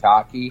 Busset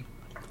Utaki.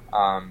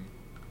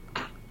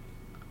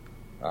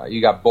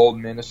 You got Bold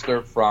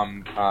Minister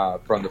from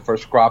the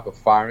first crop of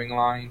Firing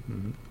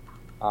Line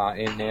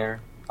in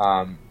there,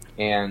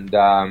 and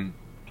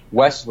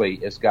Wesley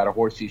has got a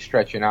horse he's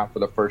stretching out for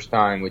the first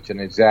time, which is an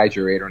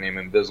exaggerator named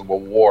Invisible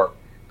War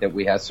that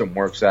we had some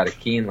works out of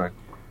Keeneland.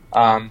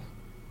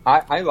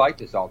 I like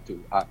this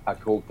Actul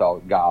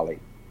Gali.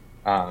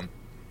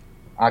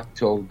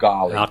 Actul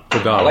Gali.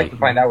 I'd like to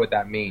find out what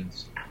that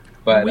means.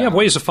 But we have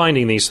ways of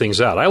finding these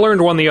things out. I learned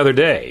one the other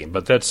day,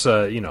 but that's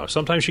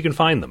sometimes you can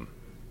find them.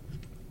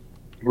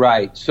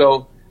 Right.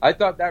 So I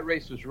thought that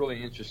race was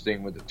really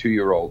interesting with the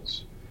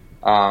 2-year-olds.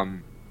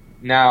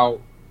 Now,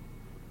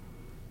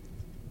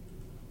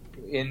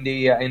 in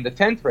the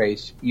 10th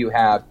race, you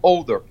have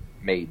older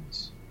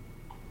maidens,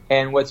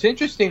 and what's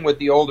interesting with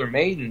the older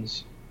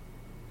maidens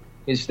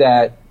is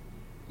that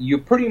you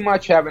pretty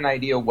much have an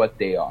idea what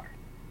they are.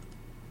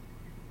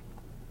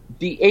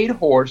 The 8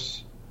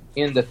 horse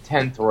in the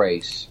 10th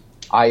race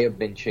I have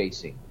been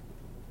chasing,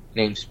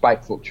 named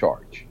Spiteful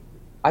Charge.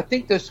 I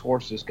think this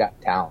horse has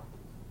got talent.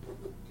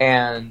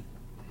 And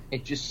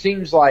it just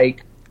seems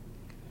like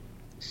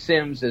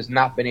Sims has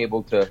not been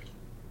able to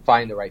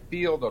find the right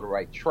field or the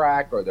right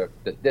track or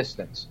the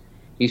distance.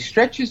 He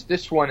stretches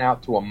this one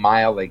out to a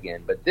mile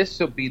again, but this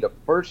will be the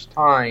first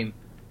time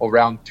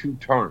around 2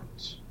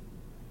 turns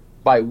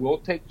by Will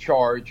Take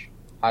Charge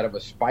out of a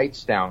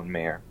Spitestown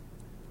mare.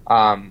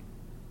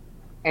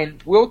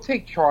 And Will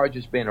Take Charge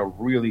has been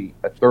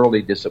a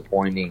thoroughly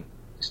disappointing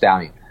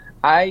stallion.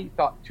 I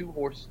thought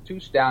two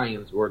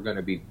stallions were going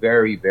to be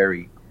very,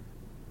 very,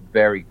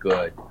 very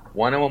good.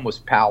 One of them was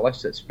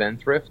Palace at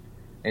Spendthrift,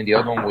 and the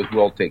other one was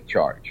Will Take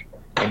Charge.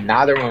 And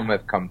neither of them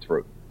have come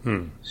through.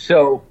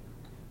 So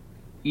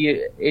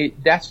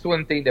that's the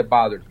one thing that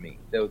bothers me,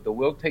 the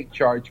Will Take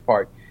Charge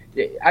part.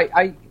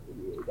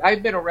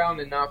 I've been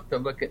around enough to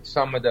look at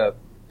some of the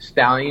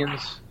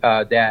stallions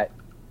that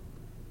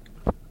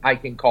I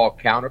can call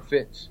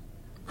counterfeits.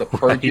 The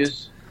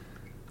Purges. Right.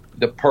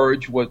 The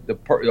Purge was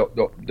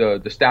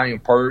the stallion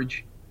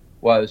Purge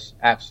was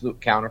absolute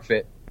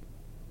counterfeit.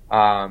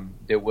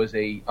 There was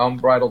a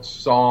Unbridled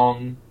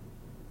Song.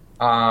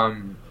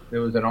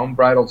 There was an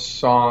Unbridled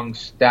Song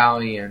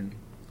stallion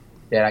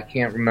that I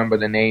can't remember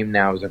the name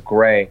now. It was a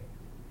gray.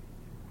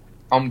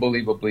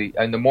 Unbelievably.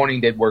 In the morning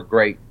they'd work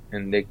great,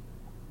 and they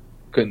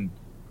couldn't.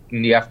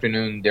 In the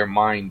afternoon, their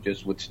mind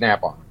just would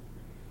snap on them.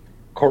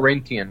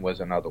 Corinthian was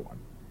another one.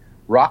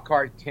 Rock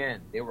Hard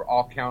 10. They were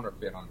all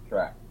counterfeit on the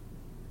track.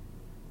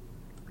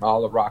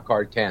 All the Rock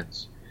Hard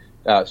 10s.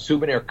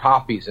 Souvenir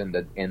copies in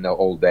the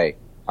old day.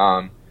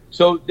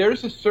 So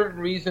there's a certain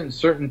reason,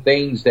 certain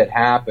things that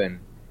happen,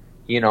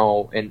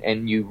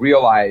 and you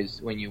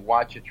realize when you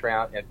watch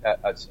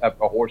a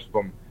horse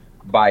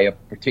by a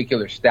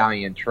particular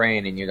stallion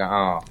train, and you go,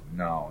 oh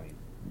no,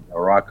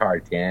 a Rock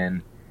Hard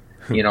 10,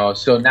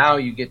 So now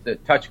you get the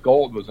Touch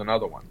Gold was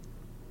another one,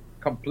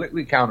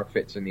 completely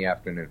counterfeits in the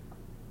afternoon,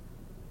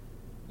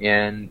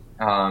 and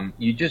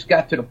you just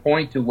got to the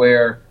point to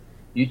where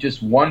you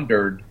just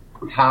wondered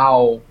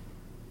how,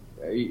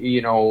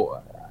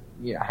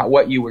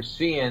 what you were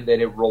seeing,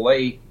 that it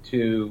relate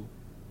to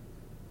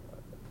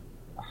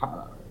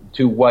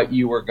what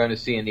you were going to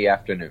see in the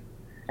afternoon.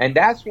 And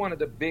that's one of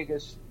the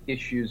biggest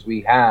issues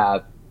we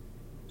have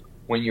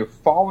when you're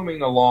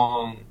following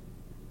along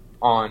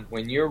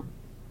when you're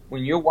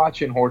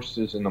watching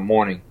horses in the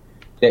morning,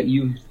 that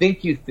you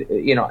think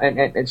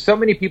and so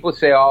many people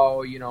say,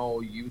 oh,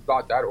 you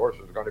thought that horse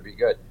was going to be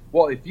good.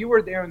 Well, if you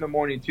were there in the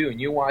morning too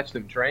and you watched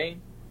them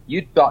train,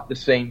 you thought the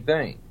same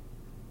thing.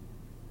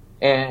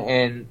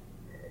 And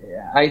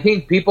I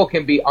think people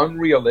can be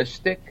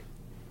unrealistic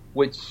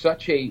with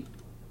such a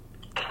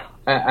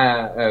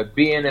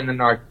being in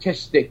an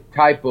artistic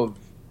type of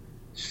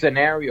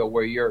scenario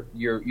where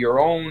your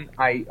own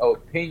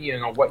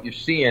opinion on what you're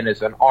seeing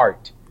is an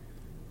art,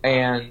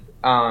 and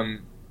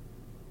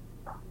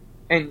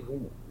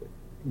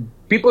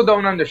people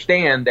don't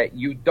understand that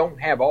you don't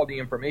have all the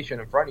information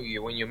in front of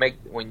you when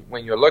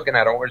you're looking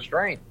at a horse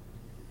train.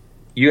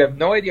 You have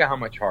no idea how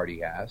much heart he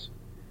has.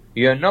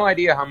 You have no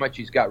idea how much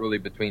he's got really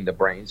between the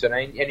brains, and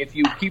if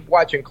you keep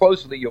watching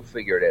closely, you'll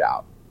figure it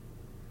out.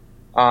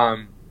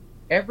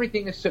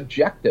 Everything is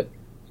subjective.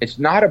 It's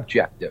not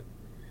objective.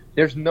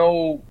 There's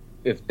no,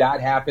 if that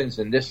happens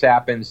and this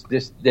happens,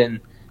 then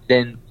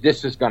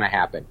this is going to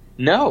happen.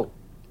 No.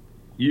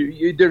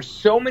 There's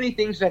so many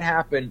things that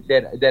happen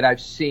that I've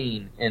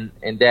seen and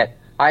that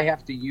I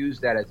have to use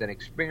that as an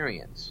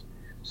experience.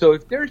 So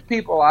if there's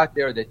people out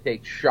there that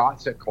take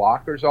shots at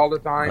clockers all the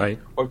time, right,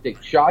 or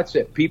take shots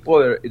at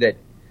people that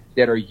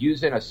are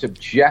using a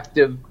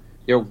subjective,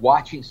 they're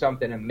watching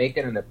something and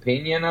making an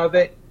opinion of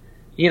it,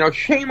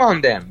 shame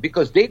on them,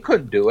 because they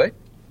couldn't do it.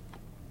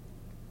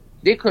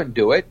 They couldn't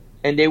do it,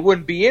 and they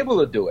wouldn't be able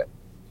to do it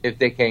if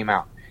they came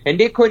out. And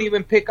they couldn't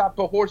even pick up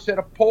a horse at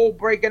a pole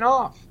breaking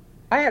off.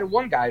 I had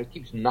one guy who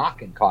keeps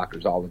knocking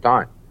clockers all the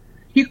time.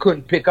 He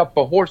couldn't pick up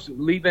a horse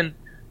leaving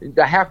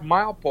the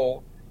half-mile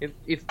pole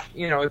if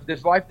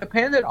his life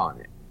depended on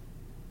it.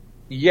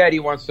 Yet he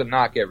wants to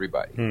knock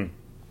everybody.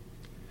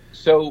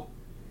 So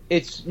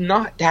it's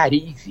not that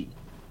easy.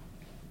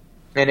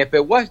 And if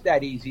it was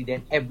that easy,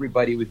 then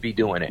everybody would be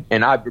doing it.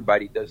 And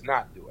everybody does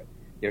not do it.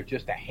 There's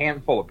just a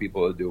handful of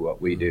people who do what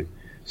we do.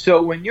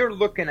 So when you're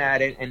looking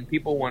at it and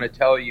people want to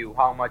tell you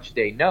how much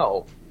they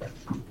know,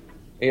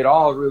 it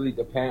all really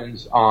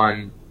depends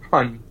on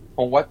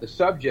what the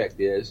subject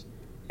is.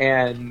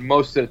 And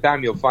most of the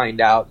time you'll find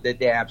out that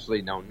they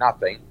absolutely know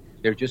nothing.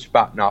 They're just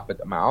spouting off at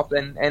the mouth.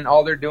 And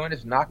all they're doing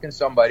is knocking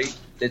somebody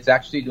that's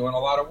actually doing a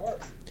lot of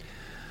work.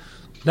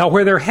 Now,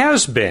 where there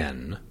has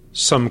been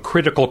some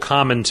critical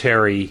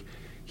commentary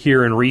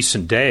here in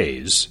recent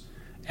days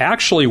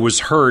actually was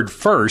heard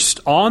first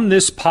on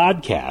this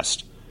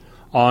podcast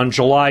on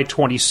July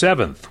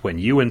 27th, when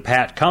you and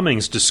Pat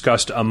Cummings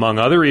discussed, among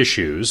other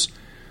issues,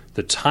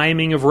 the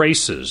timing of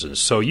races. And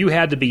so you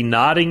had to be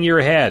nodding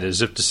your head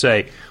as if to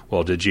say,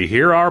 well, did you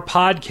hear our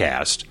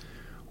podcast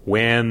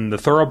when the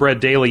Thoroughbred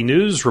Daily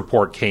News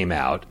report came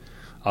out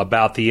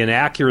about the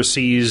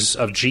inaccuracies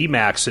of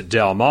GMAX at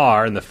Del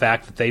Mar and the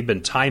fact that they've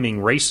been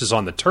timing races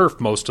on the turf,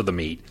 most of the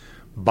meet,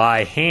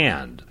 by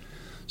hand.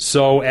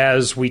 So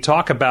as we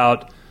talk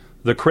about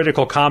the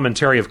critical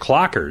commentary of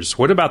clockers,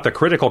 what about the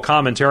critical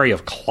commentary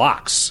of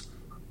clocks?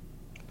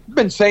 I've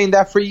been saying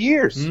that for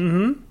years.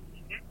 Mm-hmm.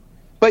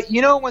 But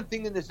you know, one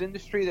thing in this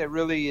industry that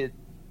really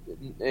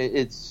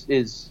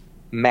is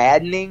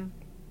maddening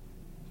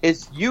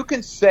is you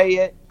can say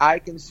it, I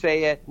can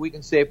say it, we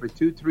can say it for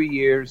 2-3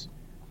 years.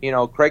 You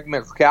know, Craig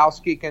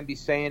Mikowski can be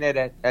saying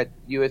it at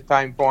U.S.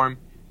 Time Forum,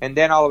 and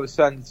then all of a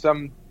sudden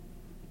some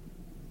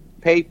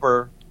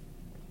paper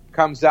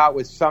comes out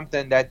with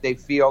something that they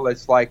feel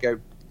is like a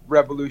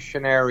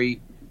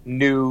revolutionary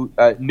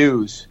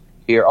news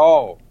here.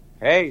 Oh,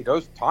 hey,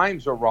 those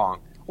times are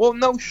wrong. Well,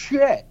 no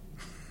shit.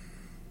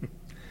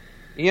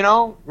 You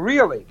know,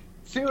 really,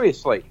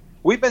 seriously.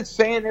 We've been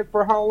saying it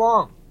for how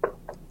long?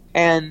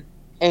 And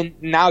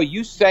now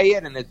you say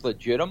it and it's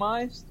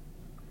legitimized?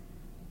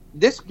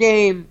 This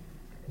game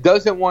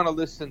doesn't want to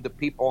listen to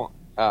people,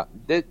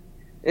 that,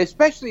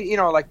 especially, you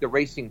know, like the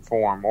Racing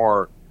Form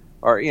or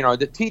you know,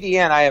 the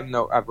TDN. I have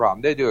no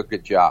problem. They do a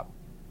good job.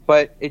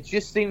 But it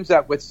just seems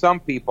that with some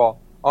people,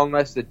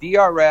 unless the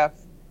DRF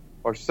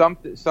or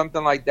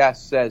something like that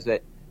says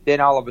it,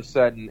 then all of a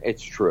sudden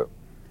it's true.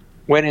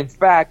 When in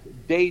fact,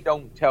 they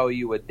don't tell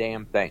you a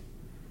damn thing.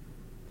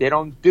 They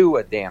don't do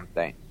a damn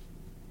thing.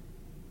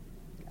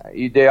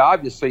 They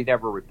obviously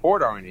never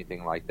report on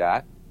anything like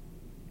that.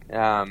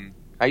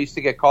 I used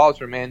to get calls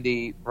from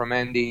Andy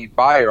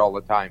Beyer all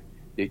the time.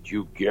 Did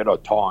you get a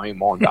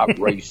time on that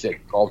race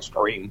at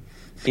Gulfstream?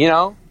 You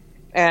know,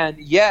 and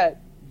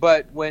yet,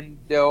 but when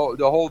the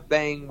whole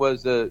thing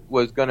was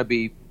going to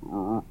be,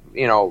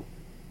 you know,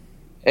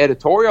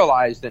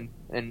 editorialized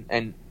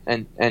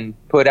and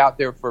put out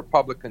there for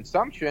public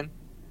consumption,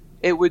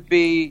 it would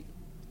be,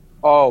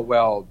 oh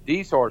well,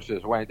 these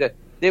horses went.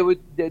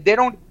 They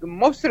don't.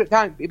 Most of the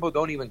time, people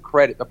don't even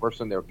credit the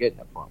person they're getting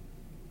it from.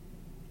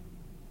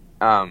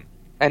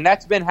 And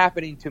that's been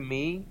happening to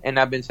me, and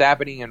I've been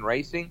happening in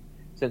racing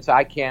since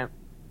I'd have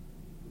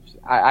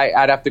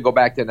to go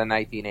back to the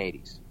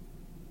 1980s.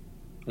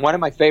 One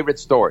of my favorite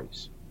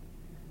stories.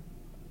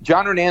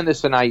 John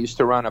Hernandez and I used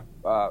to run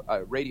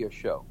a radio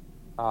show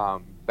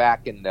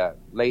back in the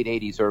late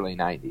 80s, early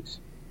 90s.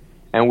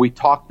 And we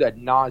talked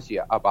ad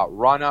nausea about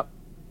run-up,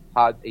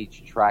 how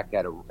each track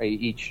had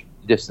each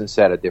distance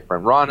had a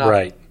different run-up.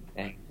 Right.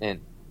 And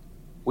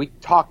we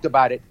talked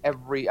about it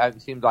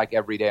it seemed like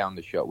every day on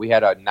the show. We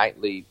had a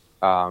nightly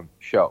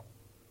show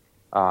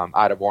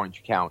out of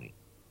Orange County.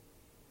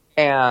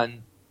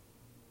 And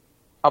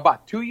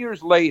about 2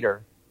 years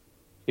later,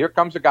 here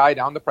comes a guy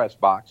down the press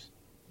box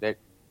that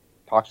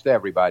talks to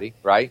everybody,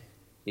 right?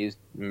 He's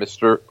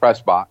Mr.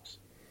 Press Box.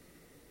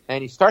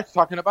 And he starts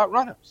talking about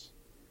run-ups.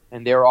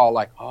 And they're all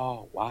like,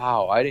 oh,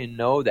 wow, I didn't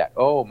know that.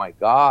 Oh, my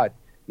God.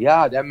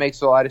 Yeah, that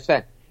makes a lot of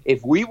sense.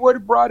 If we would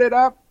have brought it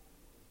up,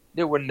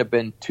 there wouldn't have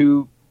been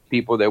two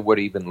people that would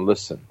have even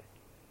listened.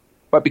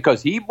 But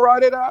because he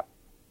brought it up,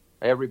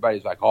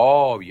 everybody's like,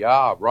 oh,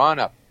 yeah,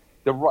 run-up.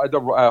 The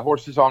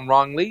horses on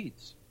wrong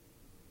leads.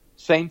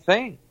 Same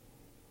thing.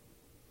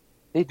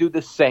 They do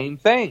the same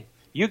thing.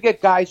 You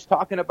get guys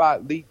talking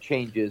about lead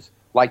changes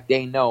like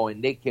they know,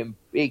 and they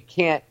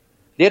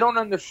don't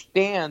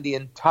understand the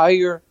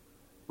entire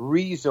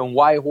reason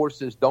why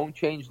horses don't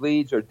change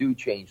leads or do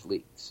change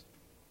leads.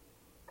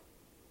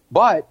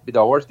 But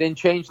the horse didn't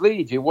change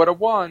leads. He would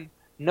have won.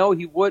 No,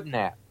 he wouldn't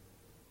have.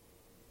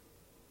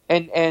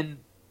 And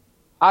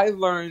I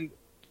learned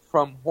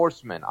from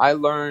horsemen. I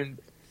learned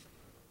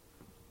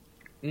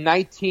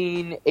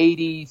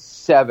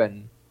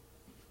 1987,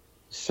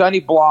 Sonny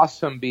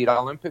Blossom beat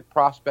Olympic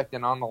Prospect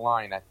and On the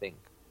Line, I think,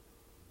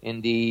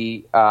 in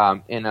the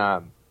in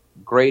a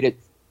graded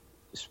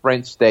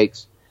sprint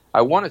stakes.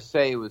 I want to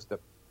say it was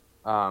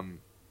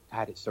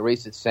it's the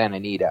race at Santa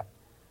Anita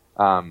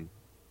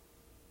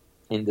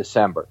in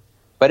December.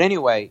 But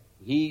anyway,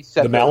 he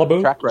set the Malibu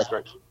track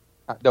record.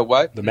 The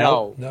what?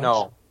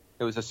 No.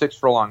 It was a 6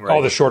 furlong race.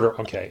 Oh, the shorter.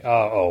 Okay.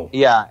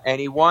 Yeah, and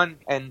he won.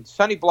 And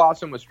Sonny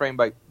Blossom was trained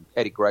by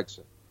Eddie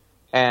Gregson,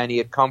 and he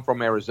had come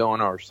from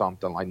Arizona or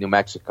something like New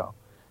Mexico,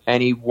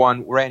 and he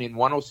ran in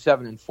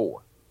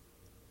 107-4.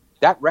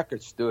 That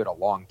record stood a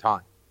long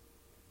time,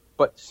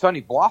 but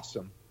Sonny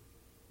Blossom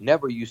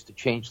never used to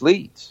change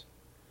leads.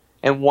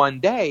 And one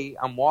day,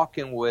 I'm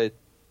walking with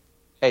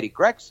Eddie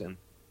Gregson,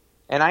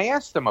 and I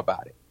asked him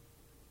about it.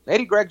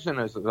 Eddie Gregson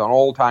is an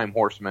old-time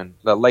horseman,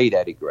 the late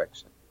Eddie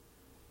Gregson.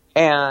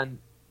 And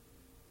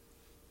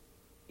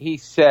he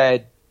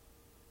said,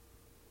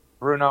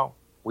 Bruno,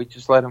 we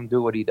just let him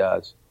do what he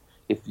does.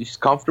 If he's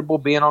comfortable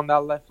being on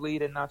that left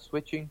lead and not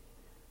switching,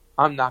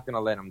 I'm not going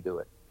to let him do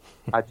it.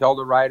 I tell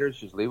the riders,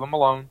 just leave him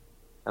alone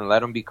and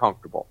let him be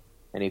comfortable.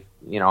 And if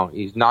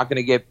he's not going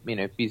to get,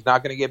 if he's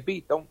not going to get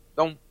beat,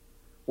 don't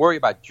worry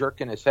about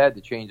jerking his head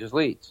to change his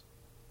leads.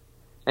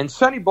 And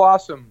Sonny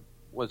Blossom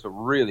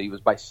he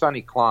was by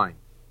Sonny Klein,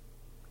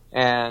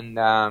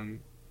 and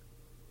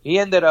he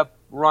ended up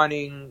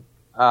running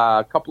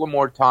a couple of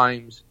more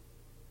times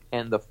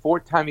And the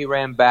fourth time he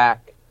ran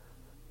back,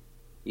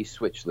 he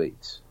switched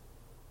leads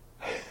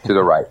to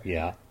the right.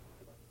 Yeah.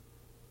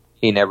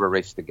 He never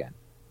raced again.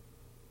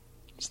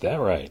 Is that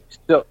right?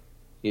 So,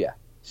 yeah.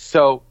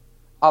 So,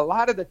 a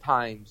lot of the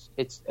times,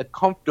 it's a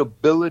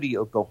comfortability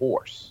of the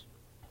horse.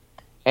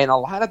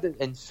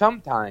 And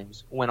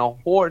sometimes when a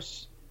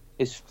horse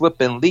is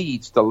flipping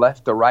leads to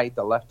left to right,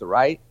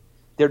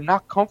 they're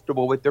not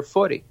comfortable with their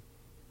footing.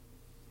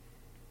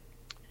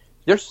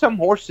 There's some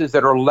horses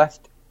that are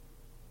left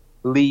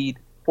lead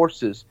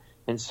horses,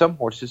 and some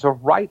horses are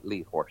right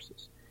lead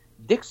horses.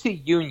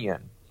 Dixie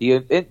Union,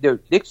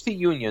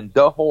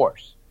 the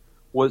horse,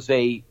 was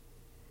a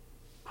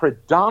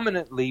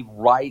predominantly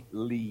right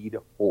lead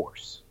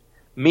horse,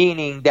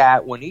 meaning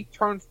that when he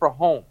turned for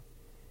home,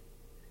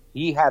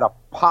 he had a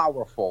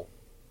powerful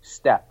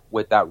step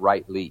with that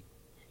right lead.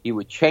 He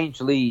would change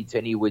leads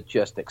and he would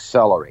just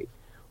accelerate.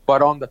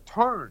 But on the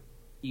turn,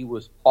 he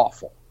was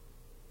awful.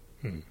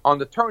 On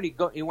the turn,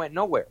 he went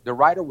nowhere. The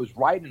rider was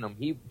riding him.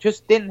 He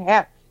just didn't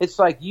have. It's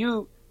like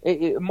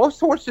most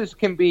horses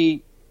can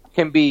be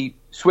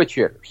switch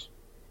hitters.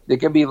 They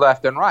can be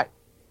left and right.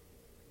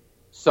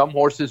 Some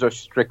horses are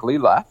strictly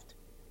left,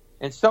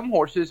 and some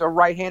horses are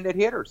right-handed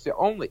hitters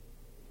only.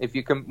 If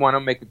you want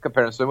to make a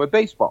comparison with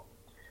baseball.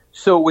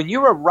 So when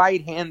you're a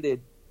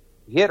right-handed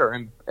hitter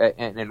in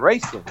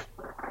racing,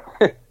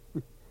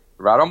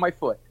 right on my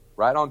foot,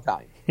 right on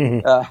time.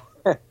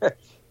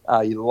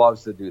 He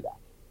loves to do that.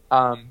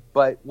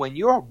 But when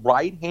you're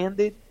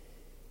right-handed,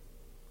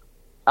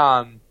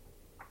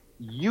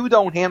 you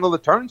don't handle the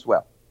turns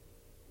well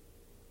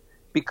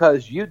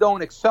because you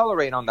don't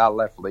accelerate on that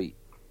left lead.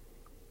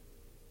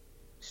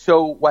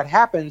 So what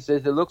happens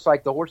is it looks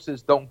like the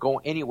horses don't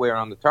go anywhere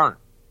on the turn.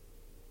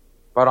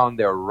 But on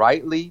their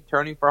right lead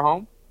turning for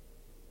home,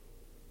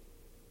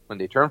 when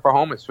they turn for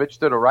home and switch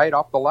to the right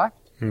off the left,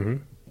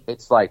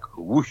 it's like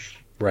whoosh.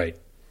 Right.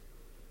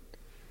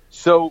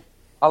 So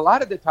a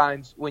lot of the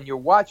times when you're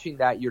watching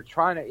that, you're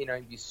trying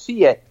to, you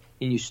see it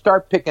and you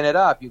start picking it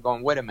up, you're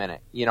going, wait a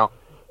minute,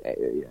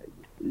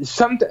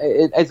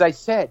 as I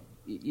said,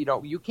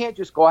 you can't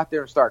just go out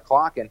there and start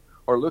clocking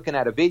or looking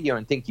at a video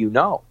and think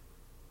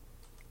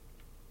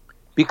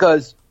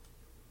because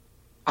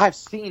I've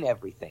seen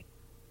everything.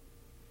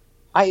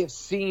 I have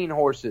seen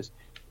horses.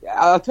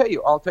 I'll tell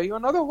you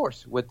another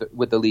horse with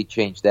the lead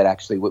change that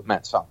actually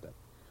meant something.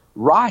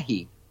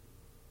 Rahi,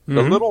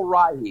 the little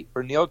Rahi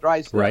for Neil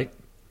Drysdale. Right.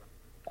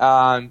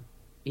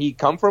 He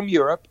come from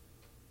Europe.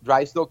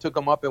 Drysdale took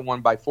him up and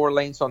won by 4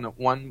 lengths on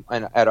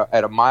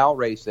at a mile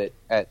race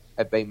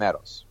at Bay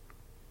Meadows.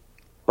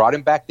 Brought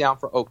him back down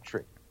for Oak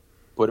Tree.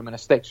 Put him in a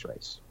stakes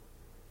race.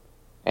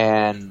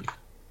 And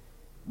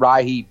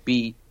Rahi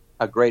beat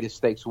a greatest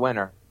stakes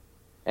winner,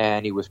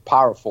 and he was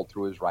powerful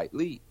through his right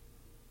lead.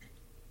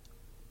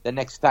 The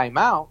next time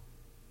out,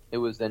 it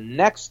was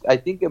I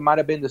think it might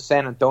have been the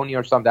San Antonio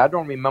or something. I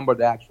don't remember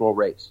the actual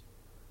race.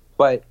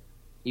 But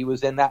he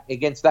was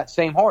against that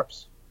same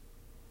horse.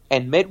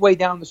 And midway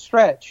down the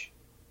stretch,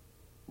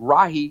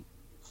 Rahi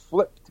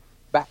flipped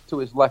back to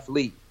his left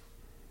lead.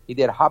 He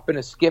did a hop and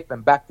a skip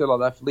and back to the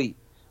left lead.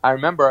 I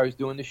remember I was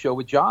doing the show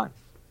with John.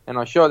 And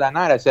on the show that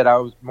night, I said I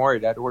was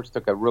worried that horse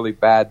took a really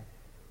bad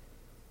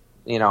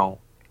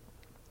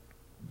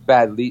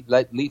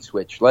lead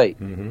switch late.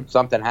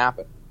 Something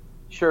happened.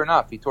 Sure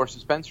enough, he tore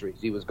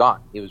suspensories. He was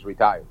gone. He was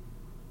retired.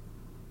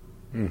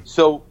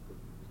 So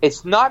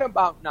it's not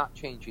about not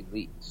changing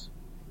leads.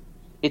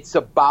 It's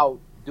about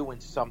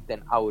doing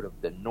something out of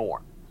the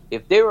norm.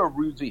 If they were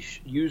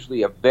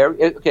usually a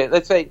very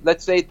let's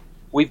say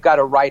we've got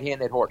a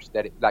right-handed horse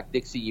like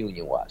Dixie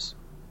Union was.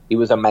 He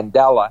was a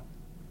Mandela.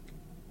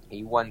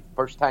 He won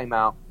first time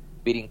out,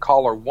 beating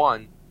Collar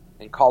 1,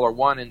 and Collar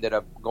 1 ended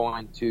up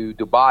going to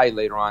Dubai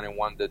later on and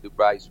won the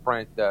Dubai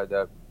Sprint,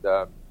 the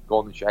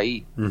Golden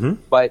Shahid.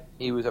 But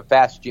he was a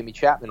fast Jimmy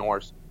Chapman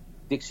horse.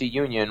 Dixie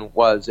Union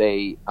was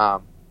a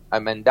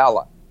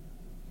Mandela.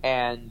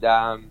 And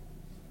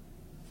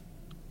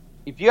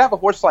if you have a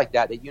horse like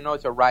that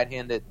it's a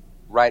right-handed,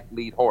 right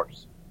lead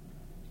horse,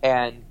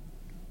 and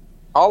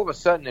all of a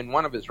sudden in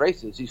one of his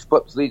races he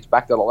flips leads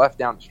back to the left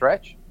down the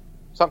stretch,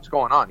 something's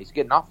going on. He's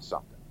getting off of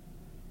something.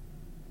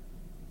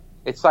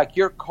 It's like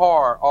your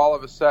car all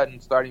of a sudden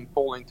starting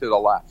pulling to the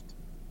left.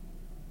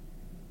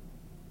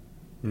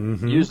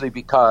 Usually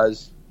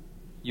because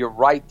your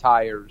right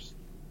tires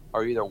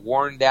are either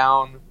worn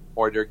down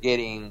or they're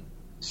getting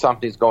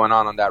something's going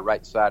on that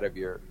right side of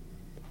your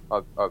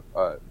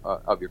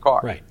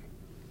car. Right.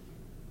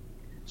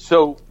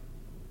 So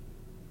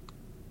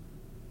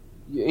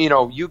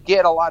you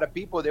get a lot of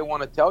people, they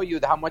want to tell you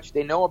how much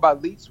they know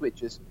about lead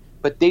switches,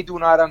 but they do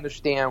not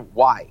understand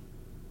why.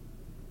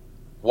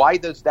 Why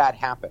does that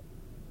happen?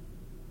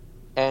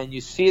 And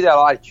you see that a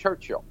lot at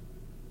Churchill.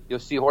 You'll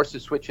see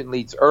horses switching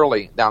leads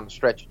early down the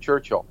stretch at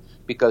Churchill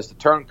because the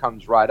turn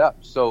comes right up.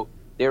 So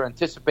they're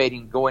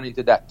anticipating going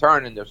into that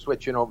turn and they're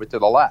switching over to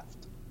the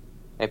left.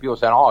 And people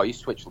say, oh, you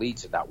switch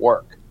leads in that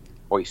work.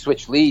 Or you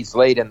switch leads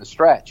late in the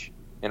stretch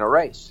in a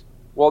race.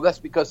 Well, that's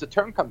because the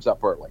turn comes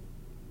up early.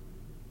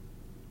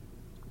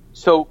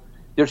 So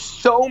There's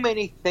so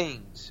many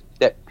things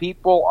that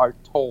people are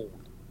told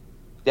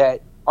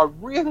that are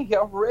really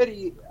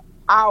already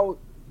out,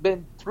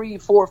 been 3,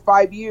 4,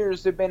 5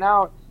 years they've been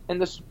out,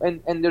 and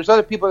there's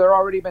other people that have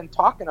already been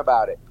talking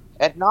about it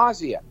ad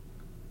nausea.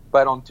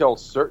 But until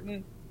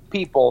certain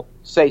people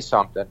say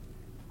something,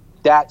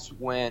 that's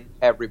when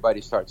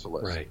everybody starts to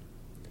listen. Right.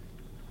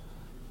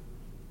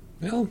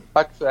 Well,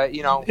 there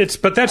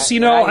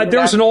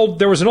was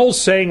an old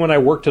saying when I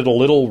worked at a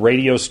little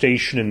radio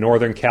station in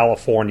Northern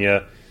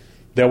California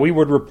that we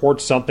would report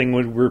something,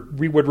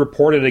 we would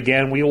report it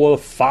again, we will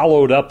have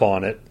followed up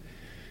on it,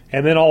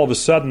 and then all of a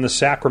sudden the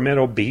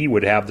Sacramento Bee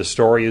would have the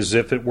story as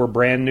if it were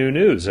brand new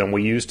news, and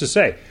we used to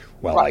say,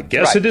 well, I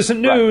guess it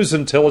isn't news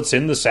until it's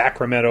in the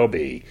Sacramento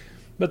Bee.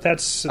 But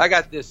that's... I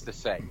got this to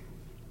say.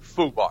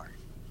 FUBAR.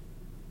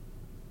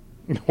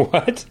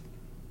 What?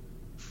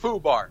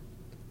 FUBAR.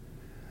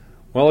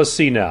 Well, let's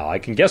see now. I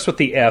can guess what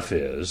the F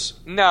is.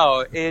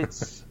 No,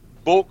 it's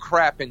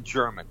bullcrap in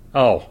German.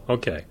 Oh,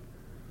 okay.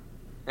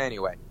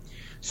 Anyway,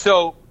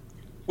 so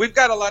we've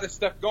got a lot of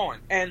stuff going.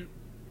 And,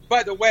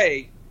 by the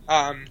way,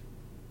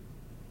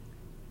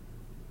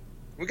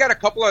 we got a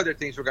couple other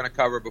things we're going to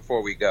cover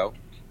before we go.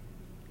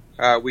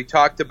 We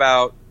talked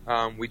about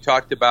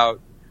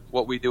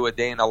what we do a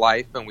day in the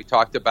life, and we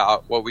talked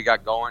about what we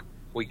got going.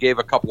 We gave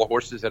a couple of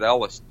horses at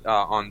Ellis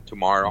on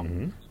tomorrow.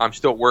 Mm-hmm. I'm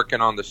still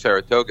working on the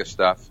Saratoga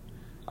stuff.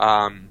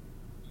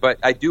 But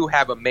I do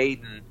have a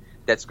maiden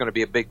that's going to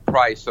be a big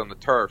price on the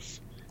turf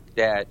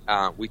that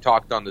we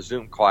talked on the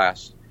Zoom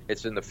class.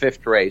 It's in the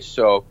 5th race.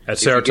 So at if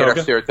Saratoga? you get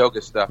our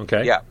Saratoga stuff,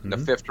 okay. Yeah, in the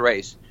 5th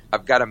race.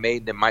 I've got a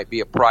maiden that might be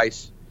a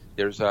price.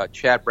 There's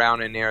Chad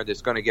Brown in there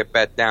that's going to get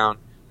bet down,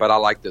 but I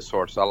like this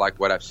horse. I like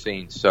what I've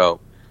seen. So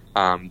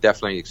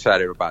definitely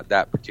excited about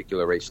that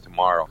particular race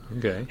tomorrow.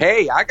 Okay.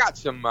 Hey, I got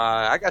some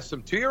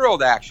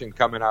 2-year-old action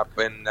coming up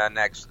in the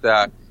next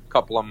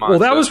couple of months. Well,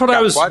 that was what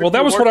I was. Well,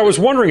 that was what I was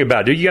wondering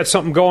about. Do you got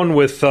something going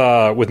with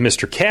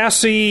Mr.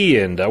 Cassie,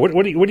 and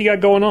what do you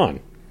got going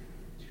on?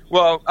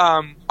 Well,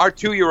 our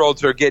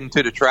 2-year-olds are getting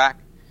to the track.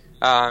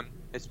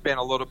 It's been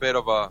a little bit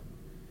of a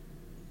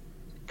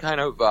kind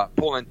of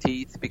pulling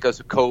teeth because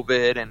of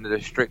COVID and the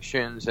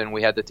restrictions, and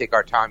we had to take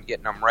our time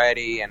getting them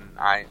ready. And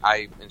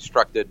I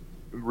instructed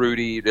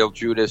Rudy Del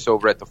Judas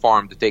over at the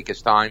farm to take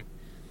his time.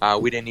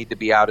 We didn't need to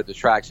be out at the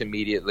tracks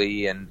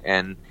immediately,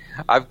 and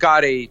I've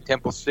got a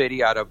Temple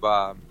City out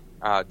of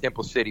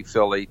Temple City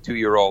filly,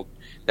 2-year-old.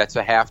 That's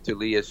a half to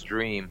Leah's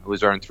Dream,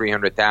 who's earned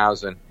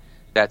 $300,000.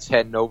 That's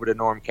heading over to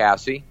Norm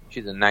Cassie.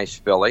 She's a nice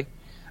filly.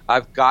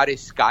 I've got a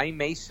Sky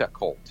Mesa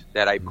colt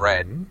that I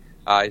bred.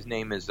 Mm-hmm. His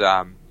name is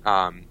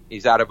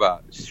he's out of a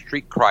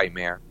Street Cry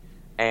mare,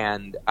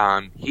 and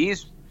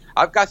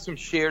I've got some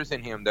shares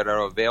in him that are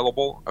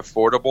available,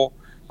 affordable.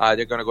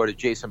 They're going to go to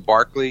Jason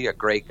Barkley, a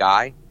great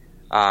guy.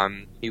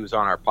 He was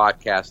on our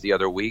podcast the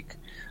other week.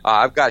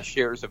 I've got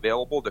shares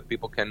available that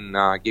people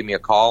can give me a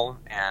call,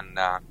 and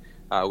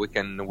we're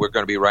going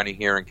to be running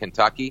here in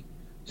Kentucky.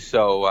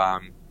 So,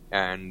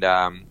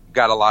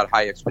 got a lot of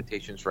high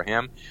expectations for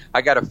him.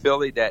 I got a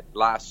filly that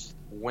last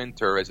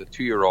winter as a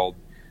 2-year-old,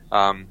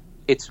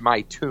 It's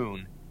My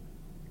Tune,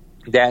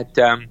 that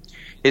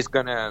is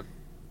going to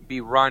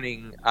be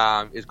running,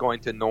 is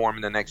going to Norm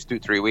in the next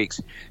 2-3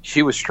 weeks.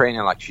 She was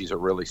training like she's a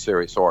really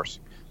serious horse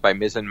by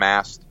Mizzen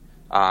Mast.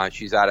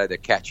 She's out of the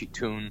Catchy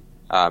Tune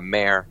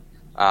mare,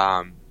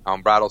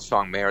 Brattle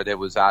Song mare that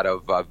was out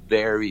of a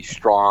very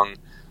strong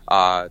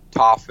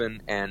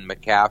Toffin and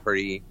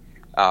McCafferty,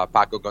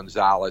 Paco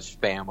Gonzalez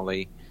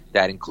family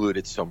that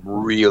included some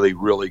really,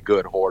 really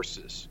good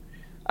horses.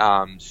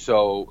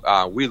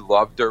 So we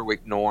loved her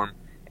with Norm,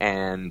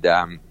 and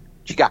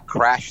she got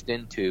crashed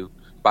into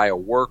by a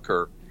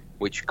worker,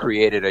 which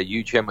created a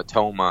huge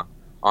hematoma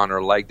on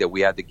her leg that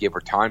we had to give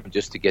her time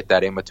just to get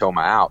that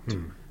hematoma out.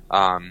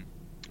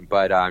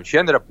 But she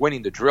ended up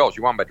winning the drill.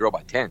 She won by drill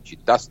by 10. She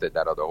dusted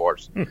that other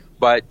horse.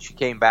 But she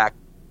came back,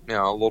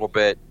 a little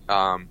bit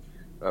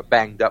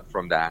banged up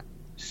from that.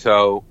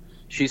 So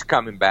she's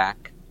coming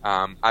back.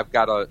 I've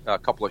got a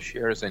couple of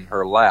shares in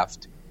her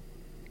left.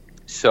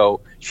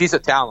 So she's a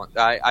talent.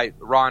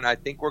 Ron, I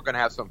think we're going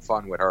to have some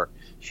fun with her.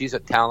 She's a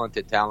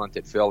talented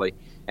filly.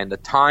 And the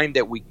time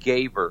that we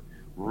gave her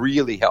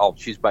really helped.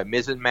 She's by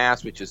Mizzen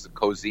Mast, which is the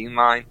Cozine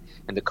line.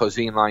 And the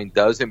Cozine line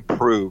does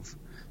improve.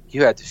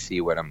 You had to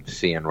see what I'm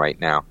seeing right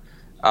now.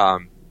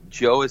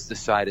 Joe has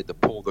decided to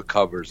pull the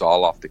covers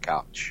all off the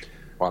couch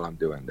while I'm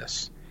doing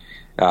this.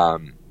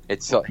 And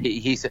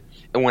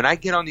when I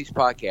get on these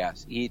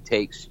podcasts,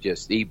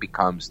 he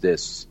becomes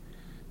this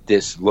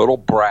little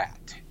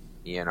brat,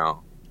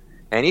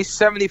 and he's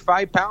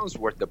 75 pounds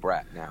worth of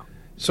brat now.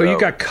 So you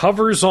got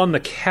covers on the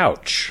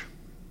couch.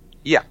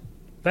 Yeah.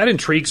 That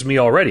intrigues me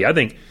already. I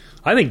think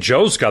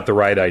Joe's got the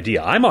right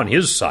idea. I'm on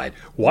his side.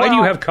 Why do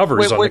you have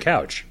covers on the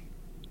couch?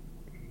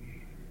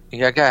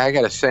 Yeah, I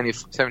got a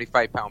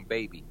 75-pound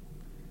baby.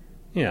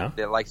 Yeah.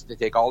 That likes to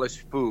take all his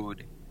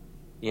food,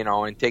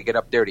 and take it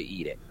up there to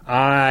eat it.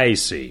 I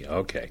see.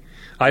 Okay.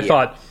 I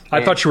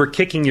thought you were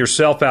kicking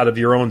yourself out of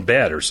your own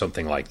bed or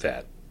something like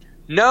that.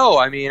 No,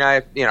 I mean,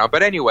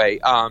 but anyway,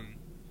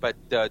 But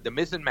the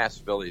Mizzen Mass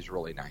filly is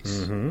really nice.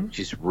 Mm-hmm.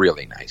 She's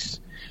really nice.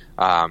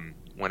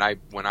 When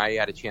I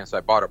had a chance, I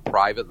bought her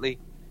privately.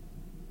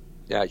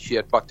 She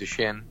had bucked a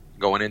shin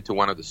going into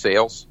one of the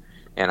sales,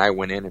 and I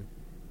went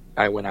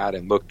out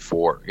and looked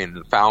for her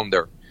and found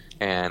her,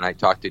 and I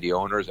talked to the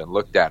owners and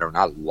looked at her, and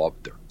I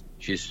loved her.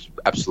 She's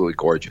absolutely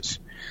gorgeous,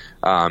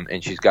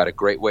 and she's got a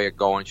great way of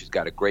going. She's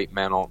got a great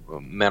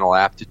mental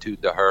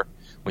aptitude to her.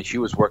 When she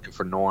was working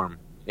for Norm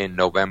in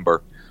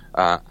November,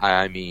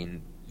 I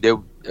mean,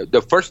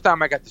 the first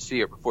time I got to see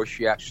her before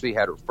she actually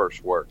had her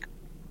first work,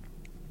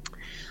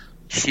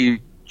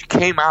 she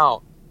came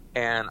out,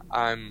 and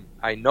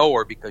I know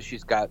her because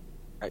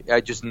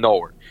I just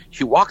know her.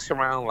 She walks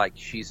around like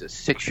she's a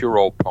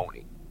 6-year-old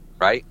pony,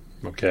 right?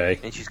 Okay.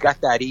 And she's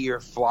got that ear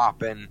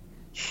flop, and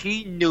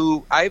she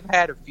knew. I've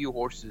had a few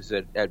horses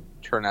that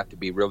turn out to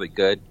be really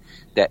good,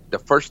 that the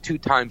first 2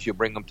 times you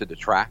bring them to the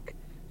track,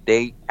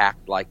 they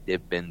act like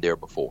they've been there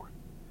before.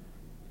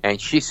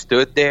 And she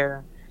stood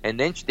there, and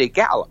then they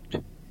galloped.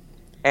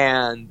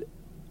 And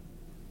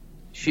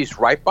she's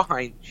right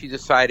behind. She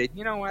decided,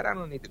 you know what, I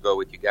don't need to go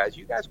with you guys.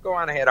 You guys go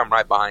on ahead, I'm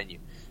right behind you.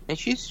 And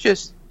she's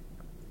just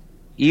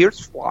ears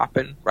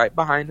flopping, right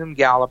behind them,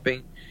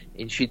 galloping.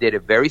 And she did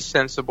it very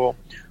sensible,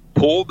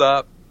 pulled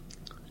up,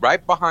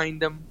 right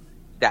behind them,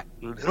 that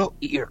little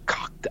ear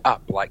cocked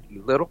up, like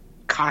little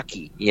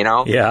cocky, you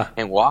know? Yeah.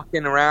 And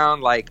walking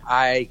around like,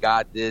 I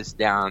got this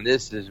down.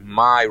 This is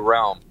my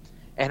realm.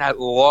 And I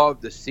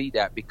love to see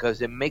that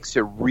because it makes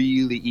it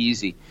really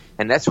easy.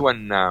 And that's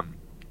when Norm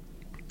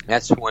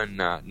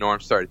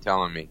started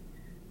telling me,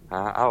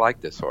 I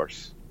like this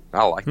horse.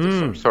 I like this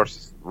horse. This horse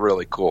is a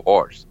really cool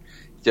horse.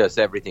 Does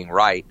everything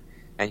right.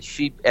 And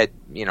she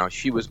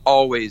was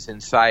always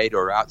inside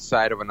or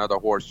outside of another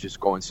horse, just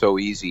going so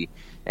easy.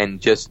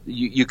 And just,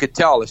 you could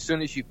tell as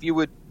soon as if you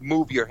would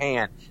move your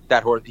hand,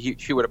 that horse,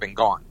 she would have been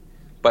gone.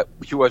 But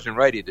she wasn't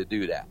ready to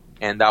do that.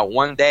 And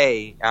one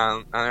day,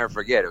 I'll never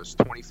forget, it was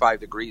 25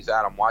 degrees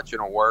out. I'm watching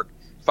her work,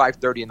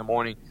 5:30 in the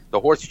morning. The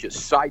horse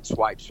just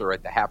sideswipes her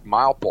at the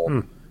half-mile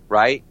pole,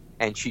 right?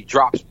 And she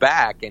drops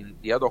back, and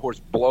the other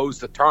horse blows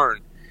the turn.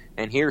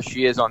 And here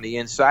she is on the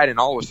inside, and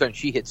all of a sudden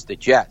she hits the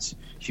jets.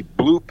 She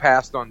blew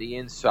past on the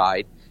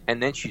inside,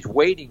 and then she's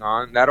waiting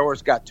on. That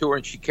horse got to her,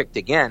 and she kicked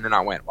again. And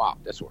I went, wow,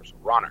 this horse is a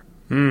runner.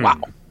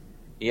 Wow.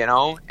 You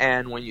know?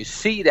 And when you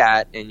see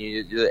that,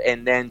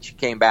 and then she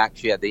came back,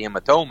 she had the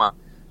hematoma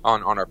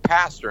on her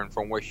pastern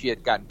from where she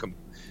had gotten.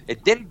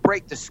 It didn't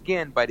break the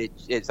skin, but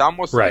it's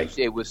almost like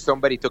it was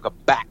somebody took a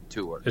bat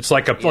to her. It's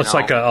like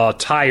a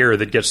tire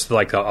that gets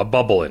like a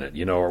bubble in it,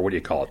 you know, or what do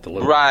you call it? The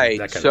little,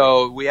 right.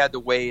 So we had to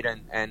wait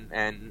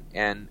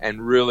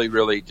and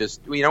really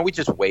just, you know, we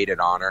just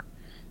waited on her.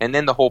 And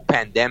then the whole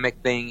pandemic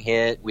thing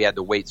hit. We had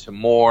to wait some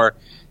more.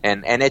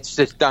 And it's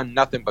just done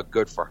nothing but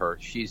good for her.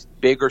 She's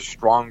bigger,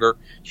 stronger.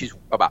 She's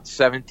about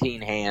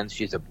 17 hands.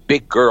 She's a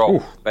big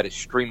girl, but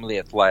extremely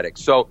athletic.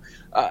 So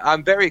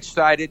I'm very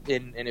excited.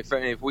 And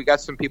if we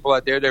got some people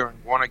out there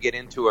that want to get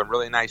into a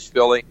really nice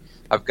filly,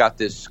 I've got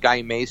this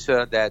Sky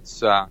Mesa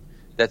that's a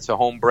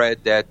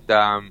homebred that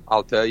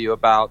I'll tell you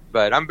about.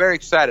 But I'm very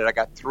excited. I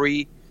got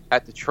 3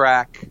 at the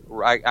track.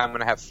 I'm going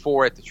to have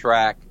 4 at the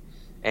track.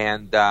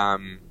 And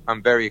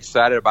I'm very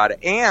excited about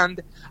it.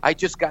 And I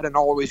just got an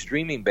Always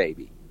Dreaming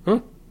baby.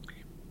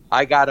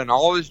 I got an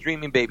Always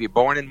Dreaming baby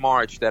born in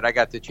March that I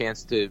got the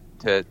chance to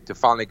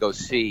finally go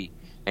see,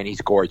 and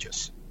he's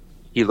gorgeous.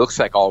 He looks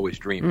like Always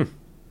Dreaming.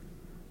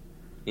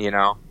 You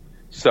know?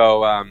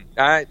 So a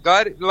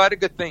lot of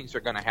good things are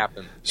going to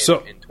happen in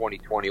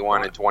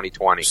 2021 and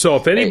 2020. So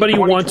if anybody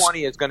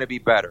 2020 is going to be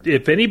better.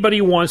 If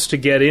anybody wants to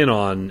get in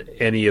on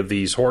any of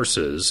these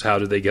horses, how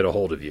do they get a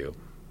hold of you?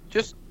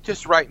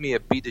 Just write me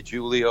at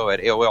bdejulio at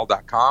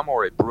AOL.com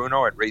or at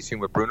Bruno at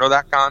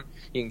racingwithbruno.com.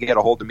 You can get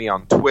a hold of me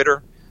on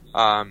Twitter.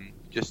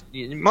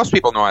 Most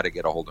people know how to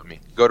get a hold of me.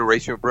 Go to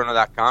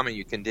racingwithbruno.com and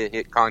you can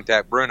hit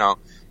contact Bruno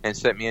and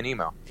send me an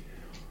email.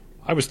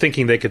 I was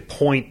thinking they could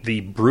point the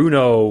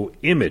Bruno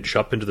image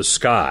up into the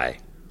sky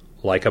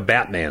like a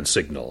Batman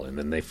signal, and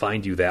then they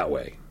find you that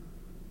way.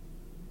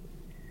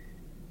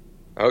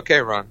 Okay,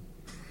 Ron.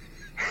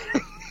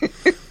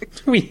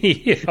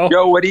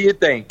 Joe, what do you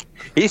think?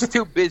 He's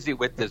too busy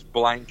with this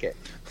blanket.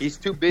 He's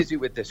too busy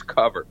with this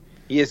cover.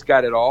 He has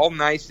got it all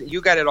nice.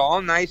 You got it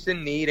all nice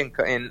and neat,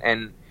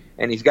 and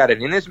he's got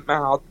it in his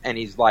mouth, and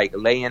he's like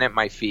laying at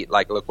my feet,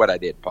 like, look what I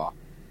did, Pa.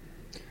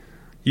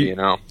 You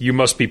know, you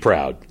must be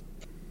proud.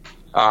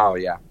 Oh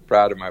yeah,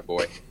 proud of my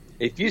boy.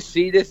 If you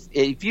see this,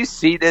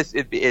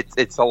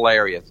 it's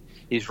hilarious.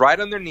 He's right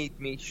underneath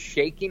me,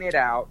 shaking it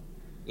out.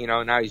 You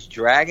know, now he's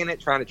dragging it,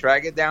 trying to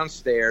drag it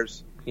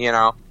downstairs. You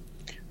know.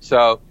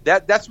 So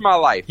that's my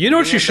life. You know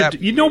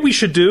what we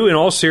should do in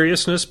all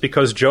seriousness,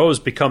 because Joe is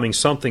becoming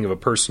something of a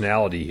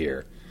personality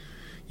here.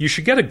 You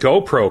should get a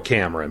GoPro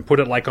camera and put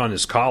it like on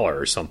his collar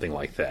or something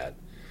like that.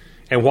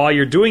 And while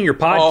you're doing your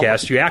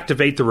podcast, you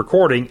activate the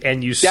recording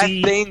and you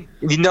see that thing.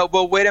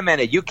 But wait a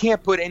minute. You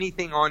can't put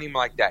anything on him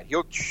like that.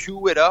 He'll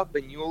chew it up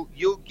and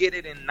you'll get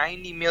it in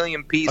 90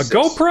 million pieces. A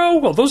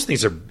GoPro? Well, those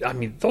things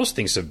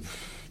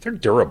They're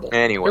durable.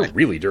 Anyway. They're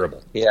really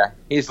durable. Yeah.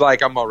 He's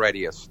like, I'm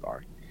already a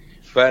star.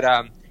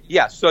 But,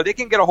 yeah, so they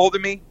can get a hold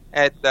of me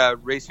at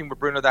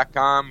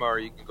racingwithbruno.com, or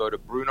you can go to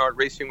Bruno at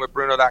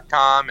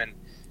racingwithbruno.com,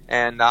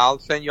 and I'll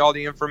send you all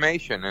the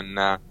information.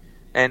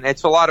 And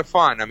it's a lot of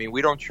fun. I mean,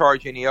 we don't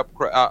charge any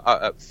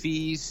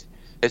fees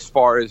as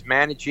far as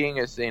managing.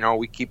 As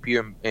we keep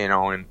you, in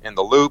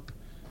the loop.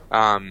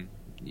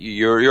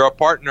 You're a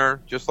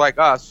partner just like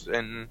us,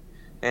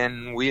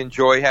 and we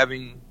enjoy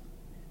having.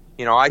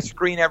 I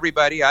screen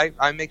everybody.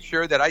 I make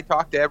sure that I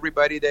talk to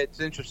everybody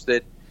that's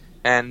interested.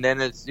 And then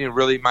it's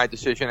really my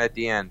decision at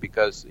the end,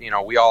 because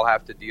we all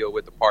have to deal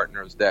with the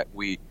partners that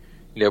we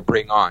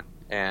bring on.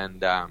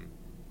 And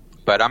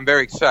but I'm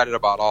very excited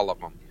about all of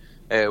them.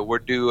 We're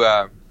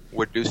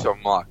due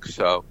some luck.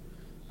 So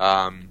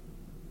I'm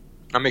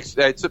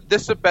excited.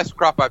 This is the best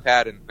crop I've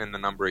had in a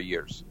number of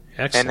years.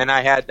 Excellent. And then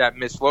I had that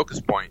Miss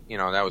Locust Point.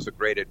 That was a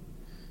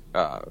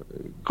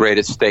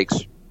graded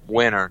stakes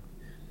winner.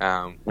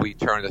 We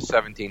turned a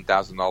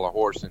 $17,000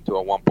 horse into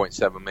a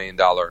 $1.7 million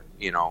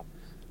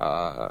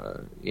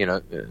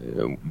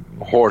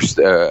horse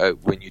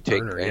when you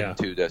take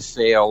into the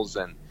sales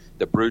and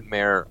the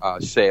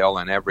broodmare sale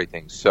and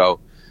everything. So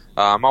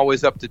I'm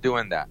always up to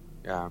doing that.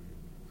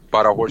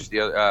 Bought a horse,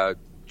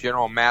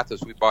 General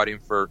Mathis. We bought him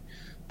for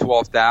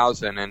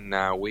 $12,000,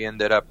 and we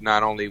ended up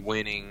not only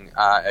winning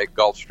at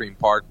Gulfstream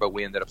Park, but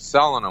we ended up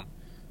selling him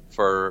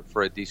for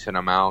a decent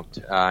amount.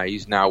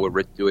 He's now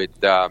with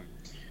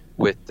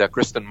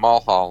Kristen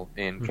Mulhall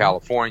in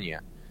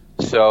California.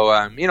 So,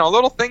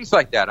 little things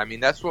like that. I mean,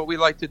 that's what we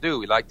like to do.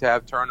 We like to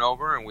have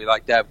turnover, and we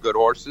like to have good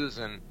horses,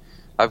 and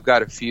I've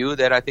got a few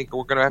that I think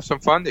we're going to have some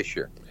fun this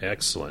year.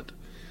 Excellent.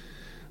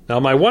 Now,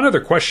 my one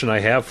other question I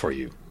have for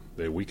you,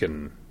 that we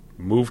can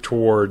move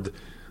toward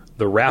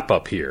the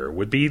wrap-up here,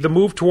 would be the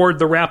move toward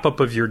the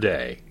wrap-up of your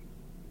day.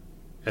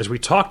 As we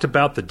talked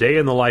about the day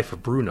in the life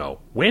of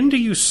Bruno, when do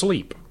you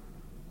sleep?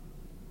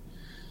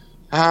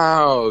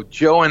 Oh,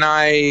 Joe and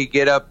I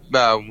get up.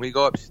 We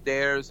go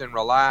upstairs and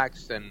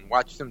relax and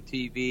watch some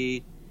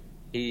TV.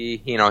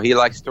 He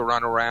likes to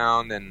run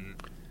around,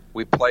 and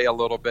we play a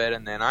little bit,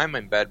 and then I'm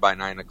in bed by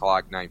 9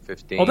 o'clock,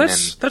 9:15. Oh,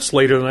 that's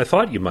later than I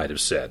thought you might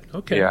have said.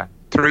 Okay. Yeah,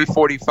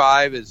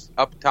 3:45 is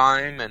up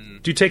time,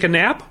 and do you take a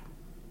nap?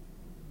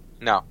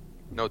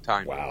 No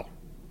time. Wow.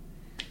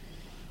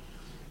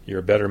 You're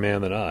a better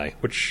man than I.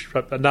 Which,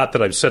 not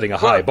that I'm setting a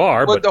high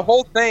bar, but the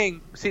whole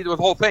thing. See, the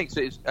whole thing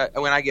is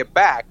when I get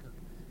back,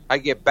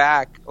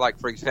 like,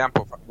 for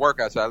example,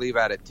 workouts, I leave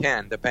out at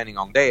 10, depending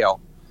on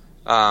Dale.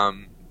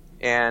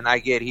 And I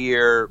get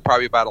here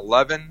probably about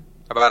 11,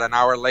 about an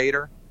hour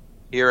later,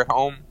 here at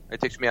home.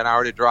 It takes me an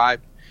hour to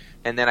drive.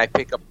 And then I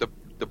pick up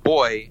the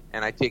boy,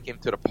 and I take him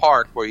to the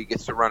park where he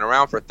gets to run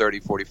around for 30,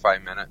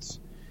 45 minutes.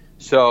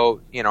 So,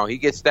 he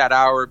gets that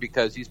hour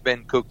because he's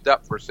been cooped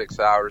up for 6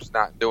 hours,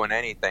 not doing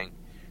anything.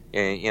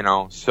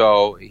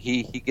 So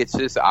he gets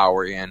his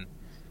hour in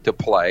to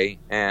play,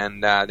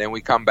 and then we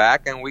come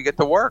back and we get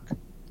to work.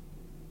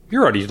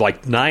 You're already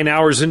like 9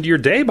 hours into your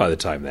day by the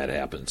time that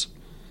happens.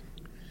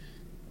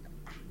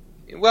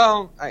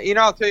 Well,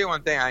 I'll tell you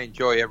one thing. I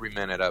enjoy every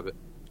minute of it.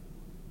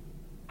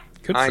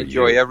 I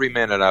enjoy every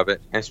minute of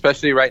it,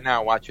 especially right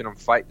now watching him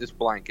fight this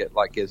blanket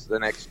like it's the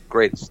next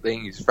greatest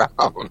thing he's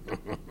found.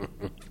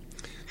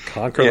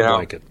 Conquer the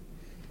blanket.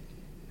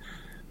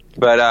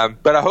 But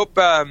I hope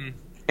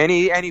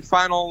any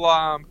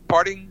final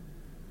parting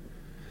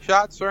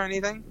shots or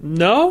anything?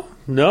 No.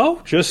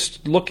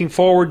 Just looking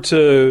forward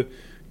to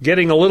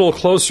getting a little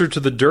closer to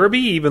the Derby,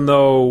 even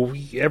though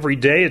every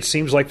day it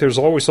seems like there's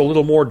always a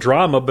little more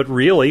drama. But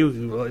really,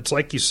 it's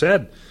like you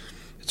said,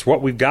 it's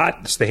what we've got.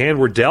 It's the hand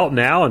we're dealt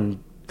now,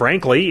 and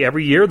frankly,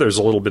 every year there's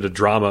a little bit of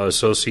drama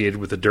associated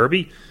with the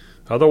Derby.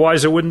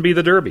 Otherwise, it wouldn't be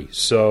the Derby.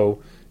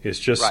 So it's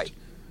just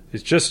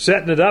It's just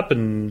setting it up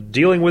and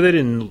dealing with it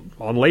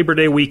on Labor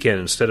Day weekend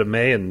instead of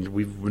May, and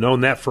we've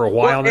known that for a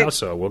while now,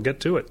 so we'll get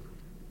to it.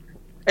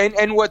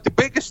 And what the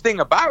biggest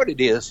thing about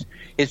it is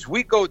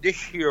we go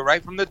this year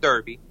right from the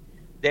Derby,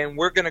 then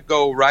we're going to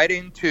go right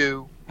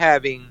into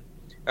having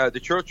the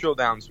Churchill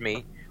Downs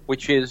meet,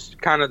 which is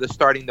kind of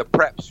starting the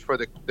preps for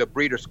the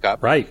Breeders'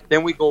 Cup. Right.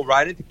 Then we go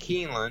right into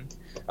Keeneland,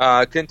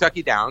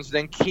 Kentucky Downs,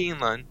 then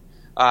Keeneland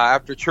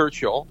after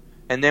Churchill,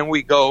 and then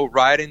we go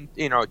right in,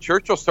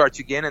 Churchill starts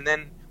again, and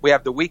then we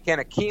have the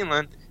weekend at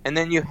Keeneland, and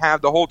then you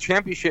have the whole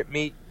championship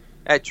meet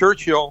at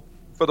Churchill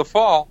for the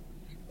fall.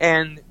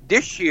 And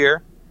this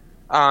year,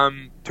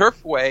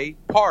 Turfway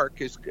Park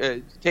is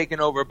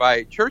taken over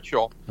by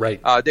Churchill. Right.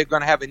 They're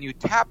going to have a new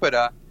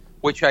tappeta,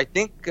 which I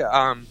think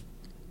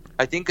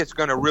it's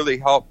going to really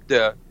help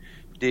the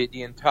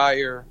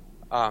entire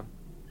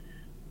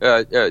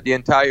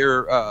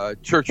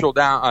Churchill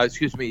Down,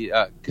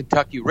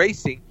 Kentucky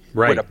racing,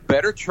 right, with a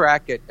better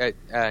track at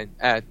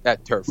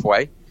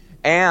Turfway.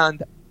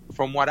 And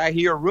from what I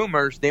hear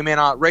rumors, they may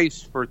not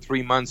race for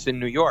 3 months in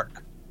New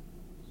York.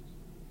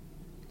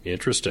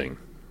 Interesting.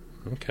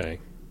 Okay.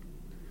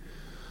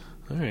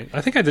 All right.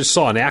 I think I just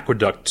saw an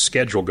Aqueduct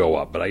schedule go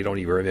up, but I don't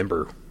even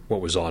remember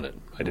what was on it.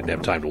 I didn't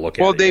have time to look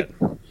at it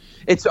yet.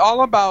 It's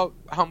all about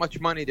how much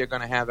money they're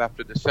going to have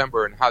after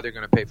December and how they're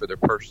going to pay for their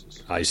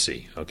purses. I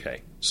see.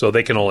 Okay, so if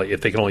they can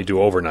only do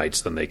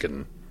overnights, then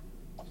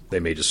they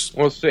may just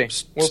we'll see.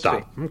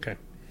 Stop. See. Okay.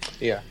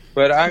 Yeah,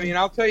 but I mean,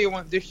 I'll tell you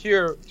what. This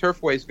year,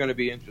 Turfway is going to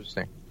be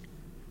interesting.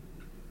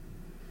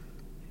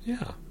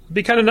 Yeah, it'd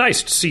be kind of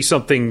nice to see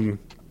something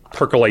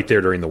percolate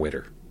there during the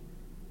winter.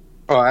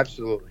 Oh,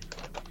 absolutely.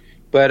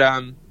 But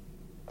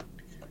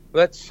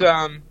let's.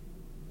 I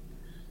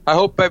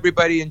hope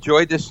everybody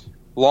enjoyed this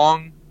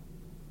long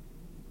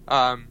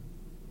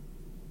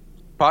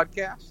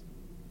podcast,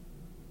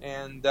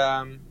 and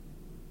I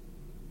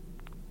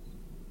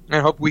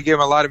hope we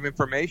give a lot of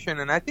information.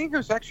 And I think it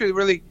was actually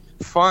really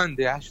fun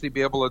to actually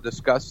be able to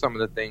discuss some of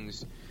the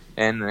things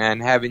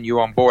and having you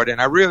on board.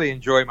 And I really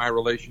enjoy my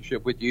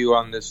relationship with you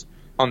on this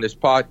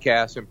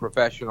podcast and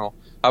professional.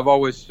 I've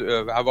always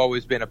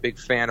been a big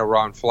fan of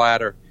Ron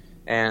Flatter,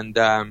 and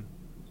I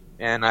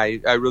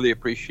really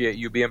appreciate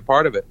you being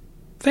part of it.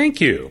 Thank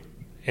you.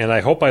 And I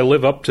hope I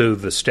live up to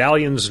the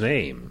stallion's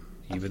name,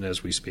 even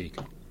as we speak.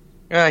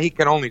 He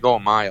can only go a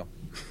mile.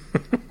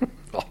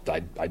 Well,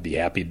 I'd be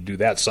happy to do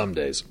that some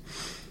days.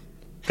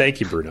 Thank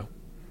you, Bruno.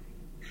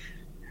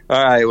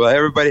 All right. Well,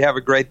 everybody have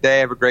a great day.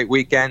 Have a great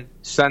weekend.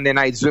 Sunday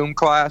night Zoom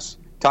class.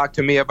 Talk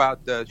to me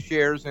about the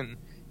shares and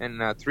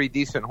 3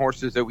 decent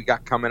horses that we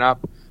got coming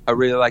up. I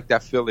really like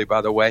that filly, by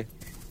the way.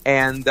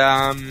 And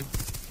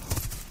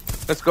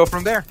let's go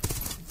from there.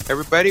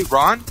 Everybody,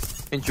 Ron,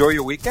 enjoy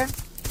your weekend.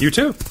 You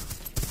too.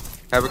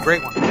 Have a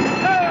great one.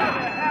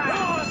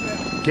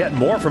 Get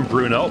more from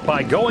Bruno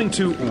by going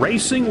to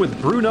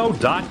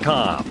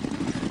racingwithbruno.com.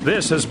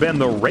 This has been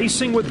the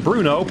Racing with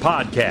Bruno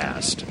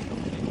podcast.